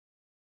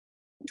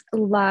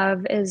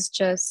 love is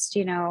just,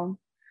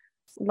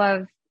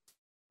 love.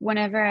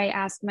 Whenever I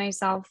ask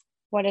myself,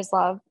 what is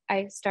love?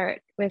 I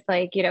start with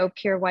like,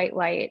 pure white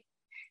light.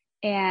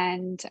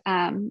 And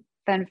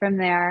then from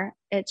there,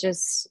 it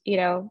just,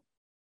 it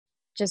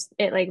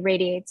like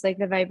radiates like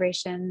the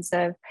vibrations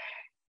of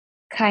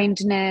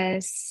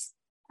kindness,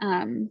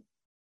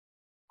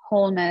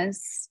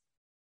 wholeness,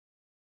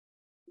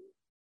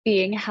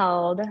 being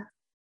held,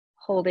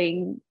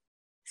 holding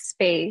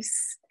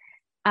space,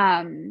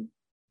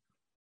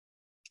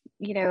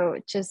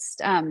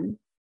 just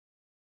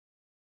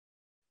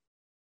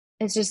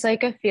it's just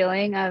like a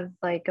feeling of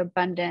like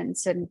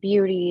abundance and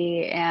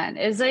beauty. And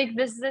it's like,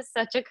 this is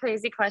such a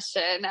crazy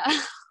question.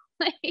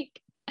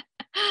 Like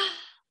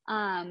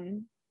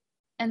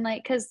and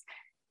like, because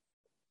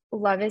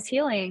love is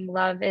healing,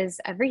 love is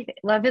everything,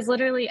 love is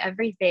literally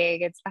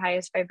everything, it's the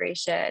highest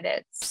vibration,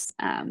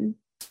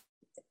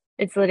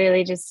 it's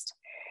literally just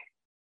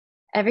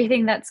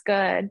everything that's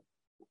good,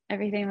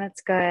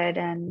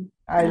 and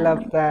I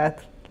love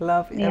that.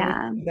 Love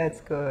everything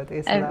that's good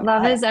is love.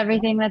 Love is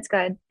everything that's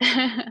good.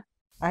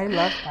 I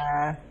love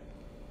that.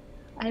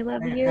 I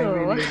love you. I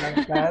really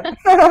love that.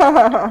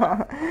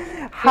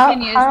 You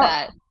can use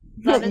that.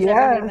 Love is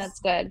everything that's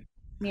good.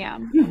 Yeah.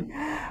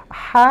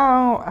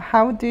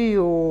 How do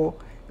you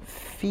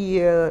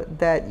feel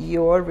that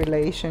your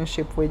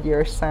relationship with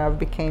yourself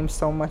became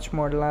so much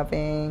more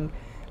loving,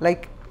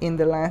 like in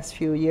the last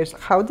few years?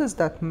 How does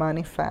that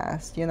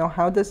manifest?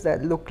 How does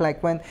that look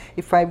like, when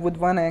if I would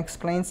want to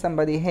explain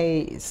somebody,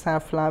 hey,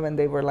 self-love, and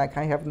they were like,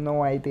 I have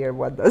no idea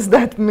what does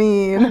that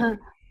mean?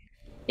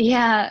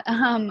 Yeah.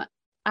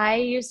 I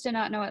used to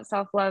not know what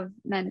self-love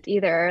meant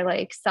either,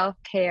 like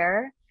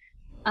self-care.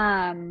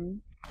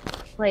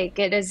 Like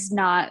it is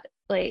not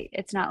like,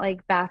 it's not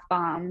like bath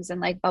bombs and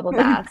like bubble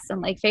baths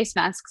and like face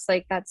masks.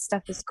 Like that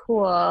stuff is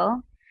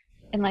cool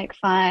and like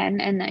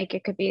fun, and like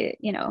it could be,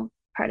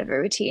 part of a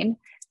routine.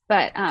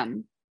 But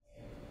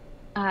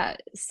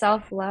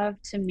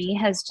self-love to me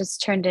has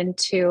just turned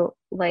into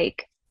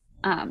like,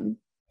 I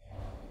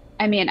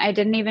mean, I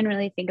didn't even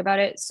really think about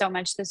it so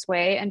much this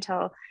way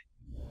until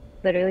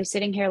literally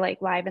sitting here like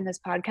live in this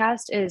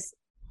podcast, is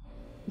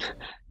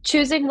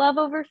choosing love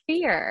over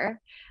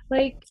fear.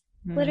 Like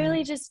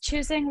literally just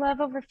choosing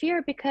love over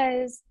fear,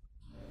 because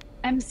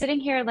I'm sitting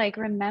here like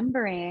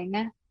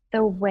remembering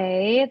the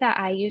way that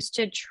I used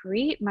to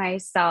treat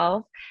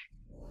myself.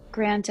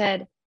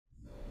 Granted,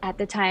 at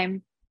the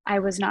time, I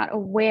was not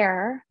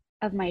aware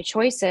of my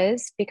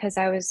choices because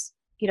I was,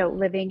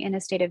 living in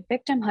a state of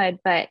victimhood.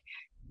 But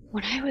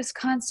when I was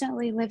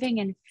constantly living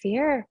in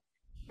fear,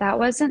 that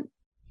wasn't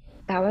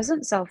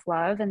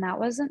self-love, and that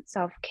wasn't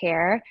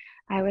self-care.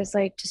 I was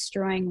like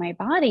destroying my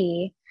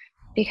body.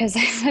 because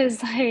I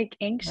was like Right.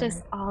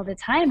 anxious all the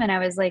time and I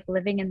was like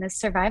living in this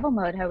survival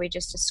mode, how we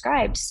just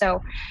described.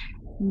 So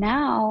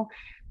now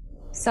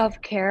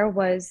self care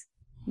was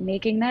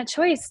making that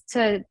choice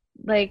to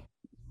like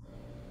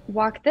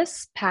walk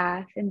this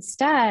path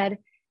instead.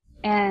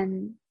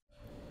 And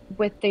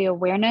with the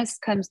awareness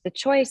comes the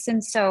choice.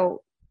 And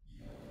so,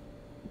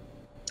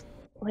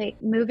 like,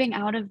 moving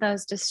out of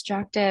those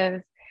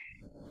destructive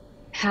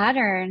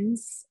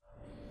patterns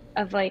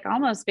of like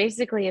almost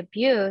basically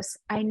abuse.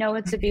 I know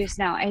it's abuse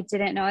now. I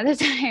didn't know at the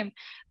time,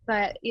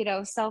 but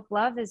self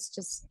love is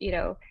just,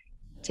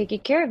 taking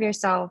care of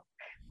yourself,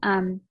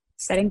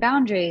 setting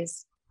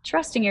boundaries,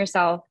 trusting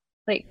yourself.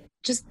 Like,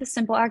 just the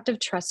simple act of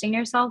trusting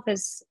yourself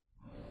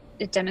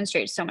it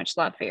demonstrates so much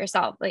love for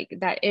yourself. Like,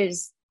 that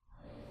is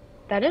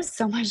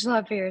so much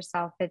love for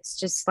yourself. It's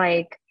just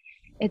like,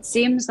 it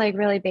seems like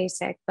really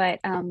basic, but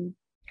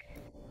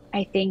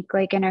I think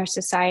like in our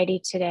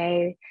society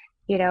today,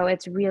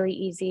 it's really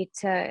easy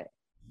to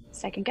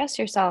second guess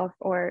yourself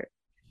or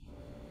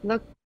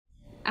look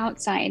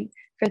outside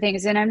for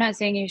things. And I'm not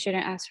saying you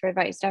shouldn't ask for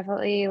advice.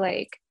 Definitely,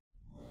 like,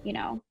 you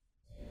know,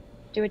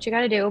 do what you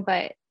got to do,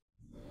 but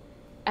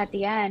at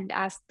the end,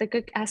 ask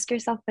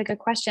yourself the good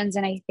questions.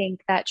 And I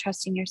think that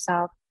trusting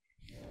yourself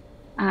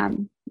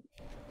um,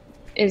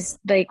 is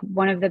like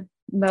one of the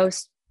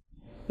most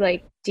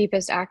like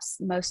deepest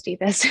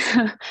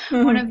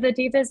one of the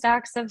deepest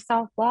acts of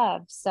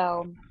self-love.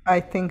 So I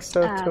think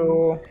so um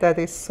too. That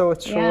is so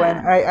true.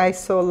 And yeah. I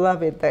so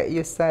love it that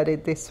you said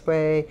it this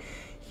way,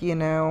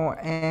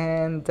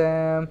 and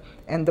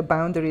the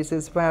boundaries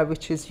as well,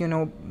 which is,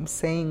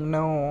 saying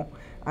no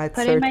at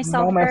Putting certain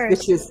myself moments, which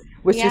first. is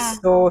which is Yeah.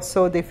 so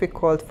so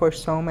difficult for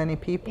so many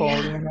people,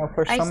 Yeah.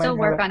 for I so still many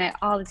work of on it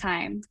all the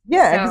time.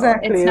 yeah, So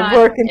exactly.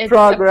 Work in it's a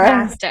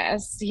progress.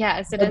 practice.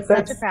 Yes, it But is such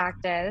a that's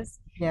practice.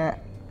 yeah.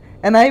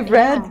 And I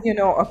read,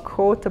 Yeah. a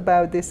quote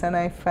about this, and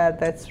I felt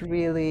that's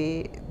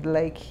really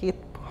like hit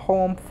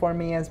home for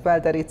me as well.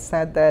 That it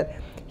said that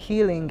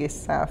healing is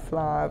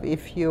self-love.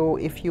 If you Oh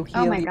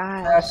heal my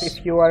yourself, gosh.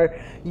 if you are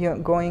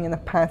going in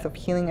a path of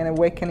healing and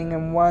awakening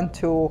and want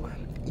to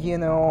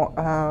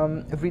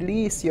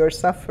release your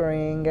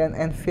suffering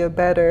and feel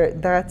better,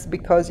 that's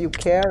because you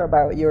care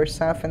about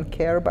yourself and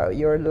care about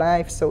your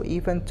life. So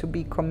even to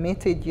be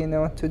committed,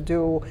 to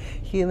do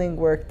healing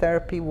work,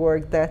 therapy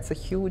work, that's a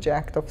huge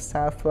act of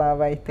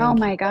self-love, I Oh think.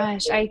 my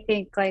gosh. I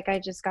think like I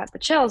just got the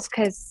chills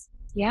because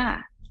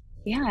yeah.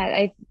 Yeah.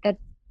 I that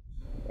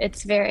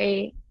it's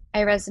very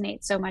I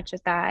resonate so much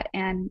with that.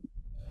 And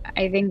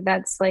I think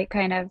that's like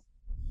kind of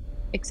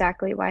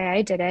exactly why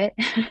I did it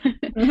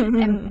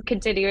and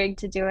continuing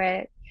to do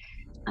it.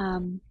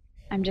 Um,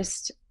 I'm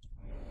just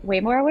way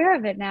more aware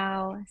of it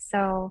now.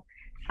 So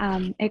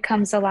it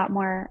comes a lot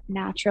more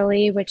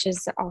naturally, which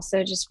is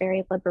also just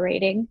very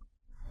liberating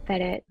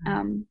that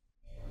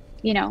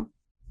you know,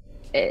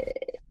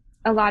 it,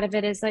 a lot of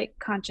it is like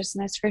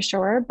consciousness for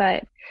sure,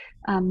 but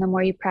the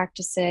more you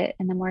practice it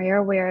and the more you're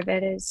aware of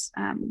it is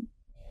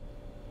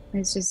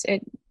just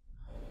it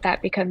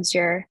that becomes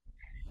your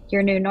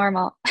new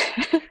normal.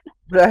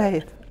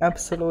 Right,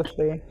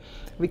 absolutely.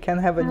 We can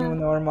have a new Uh,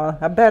 normal,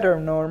 a better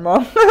normal,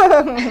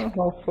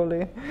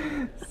 hopefully.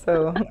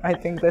 So I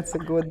think that's a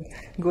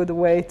good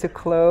way to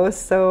close.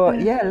 So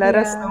yeah, let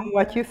us know yeah.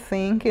 what you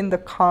think in the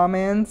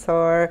comments,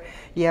 or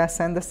yeah,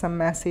 send us a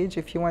message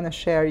if you want to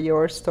share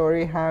your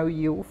story, how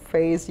you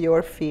face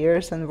your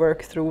fears and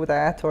work through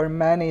that, or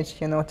manage,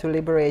 to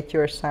liberate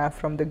yourself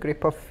from the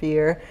grip of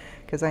fear,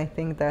 because I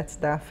think that's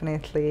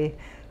definitely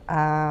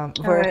Oh,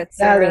 worth it's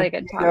a telling, really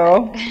good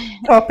topic.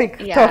 topic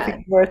Yeah.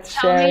 worth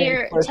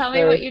sharing for Tell me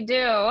sure. what you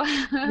do.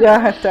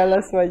 Yeah, tell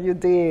us what you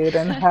did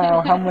and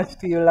how much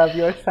do you love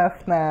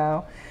yourself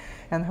now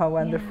and how Yeah.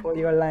 wonderful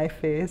your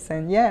life is.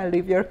 And yeah,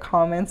 leave your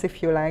comments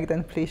if you liked,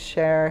 and please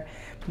share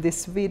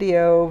this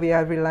video. We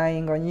are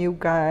relying on you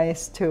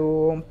guys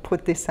to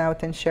put this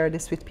out and share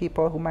this with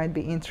people who might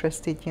be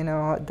interested,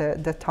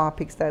 the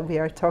topics that we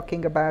are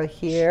talking about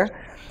here.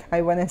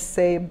 I want to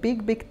say a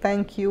big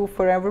thank you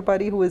for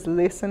everybody who is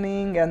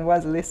listening and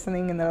was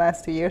listening in the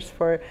last 2 years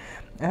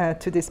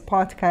to this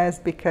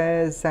podcast,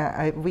 because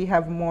we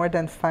have more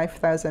than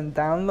 5,000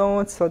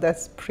 downloads, so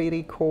that's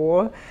pretty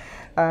cool.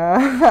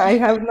 I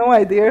have no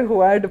idea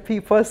who are the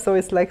people, so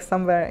it's like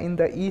somewhere in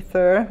the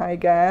ether, I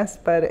guess.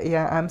 But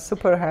yeah, I'm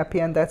super happy,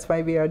 and that's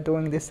why we are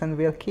doing this, and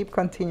we'll keep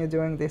continue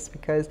doing this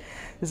because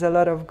there's a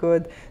lot of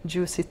good,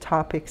 juicy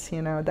topics,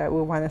 that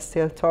we want to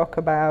still talk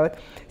about.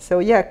 So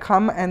yeah,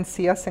 come and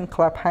see us in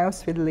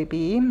Clubhouse with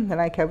Libby,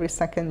 like every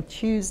second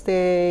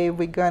Tuesday.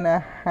 We're gonna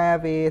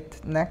have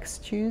it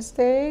next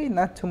Tuesday,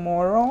 not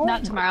tomorrow,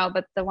 Not tomorrow,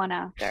 but the one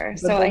after. but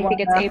So the I one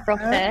think it's April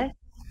after. 5th,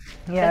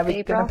 Yeah, 5th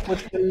we're gonna April. put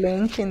the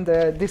link in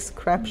the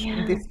description.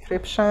 Yeah.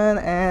 Description,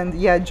 and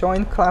yeah,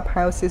 join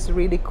Clubhouse is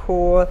really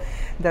cool.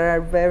 There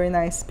are very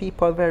nice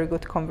people, very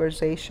good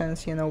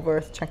conversations.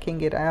 Worth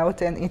checking it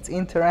out, and it's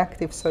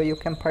interactive, so you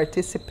can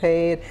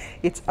participate.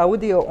 It's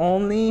audio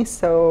only,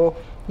 so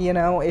You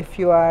know, if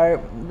you are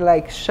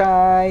like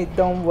shy,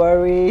 don't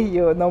worry,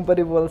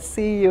 nobody will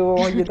see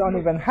you. You don't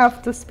even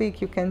have to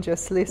speak, you can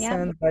just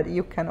listen, Yeah. but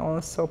you can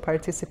also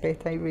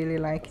participate. I really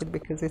like it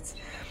because it's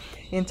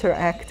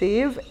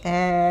interactive.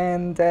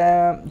 And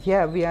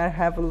yeah,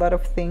 have a lot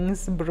of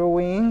things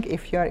brewing.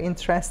 If you are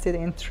interested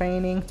in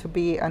training to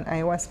be an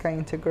ayahuasca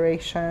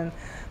integration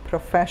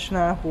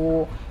professional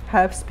who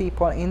helps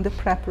people in the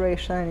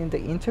preparation and in the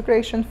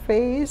integration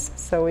phase,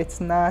 so it's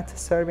not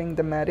serving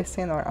the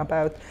medicine or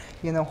about,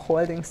 you know,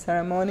 holding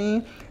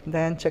ceremony,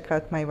 then check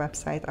out my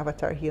website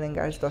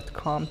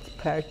avatarhealingarts.com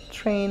per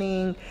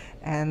training,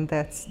 and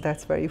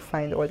that's where you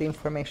find all the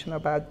information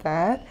about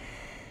that.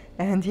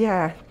 And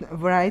yeah,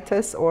 write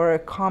us or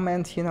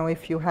comment, you know,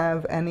 if you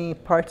have any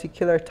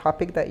particular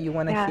topic that you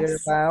want to hear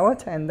Yes.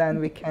 about, and then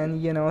we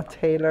can, you know,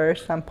 tailor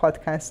some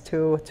podcasts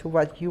to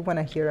what you want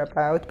to hear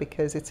about,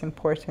 because it's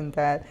important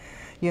that,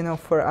 you know,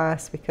 for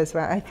us, because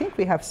well, I think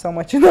we have so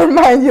much in our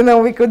mind, you know,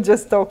 we could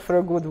just talk for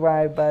a good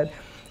while, but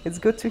it's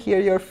good to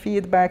hear your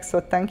feedback. So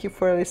thank you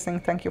for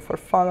listening. Thank you for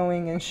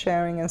following and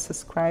sharing and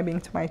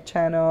subscribing to my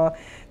channel.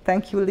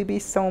 Thank you, Libby,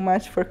 so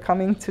much for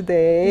coming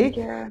today. Thank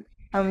you.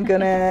 I'm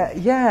gonna,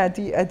 yeah,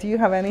 do you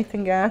have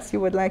anything else you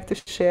would like to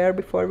share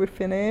before we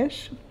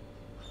finish?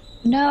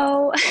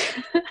 No.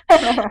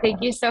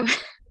 Thank you so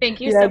thank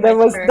you Yeah, so much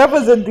for that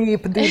was a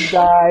deep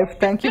dive.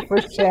 Thank you for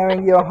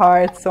sharing your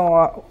heart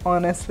so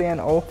honestly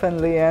and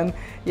openly, and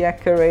yeah,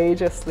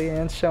 courageously,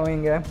 and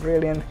showing a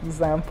brilliant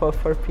example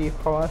for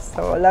people.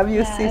 So love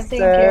you, yeah, thank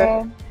sister.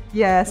 you.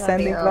 Yeah, Love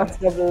sending you.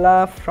 lots of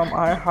love from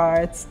our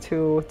hearts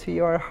to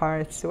your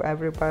hearts, to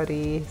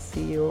everybody.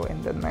 See you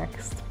in the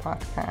next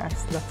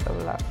podcast. Lots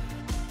of love.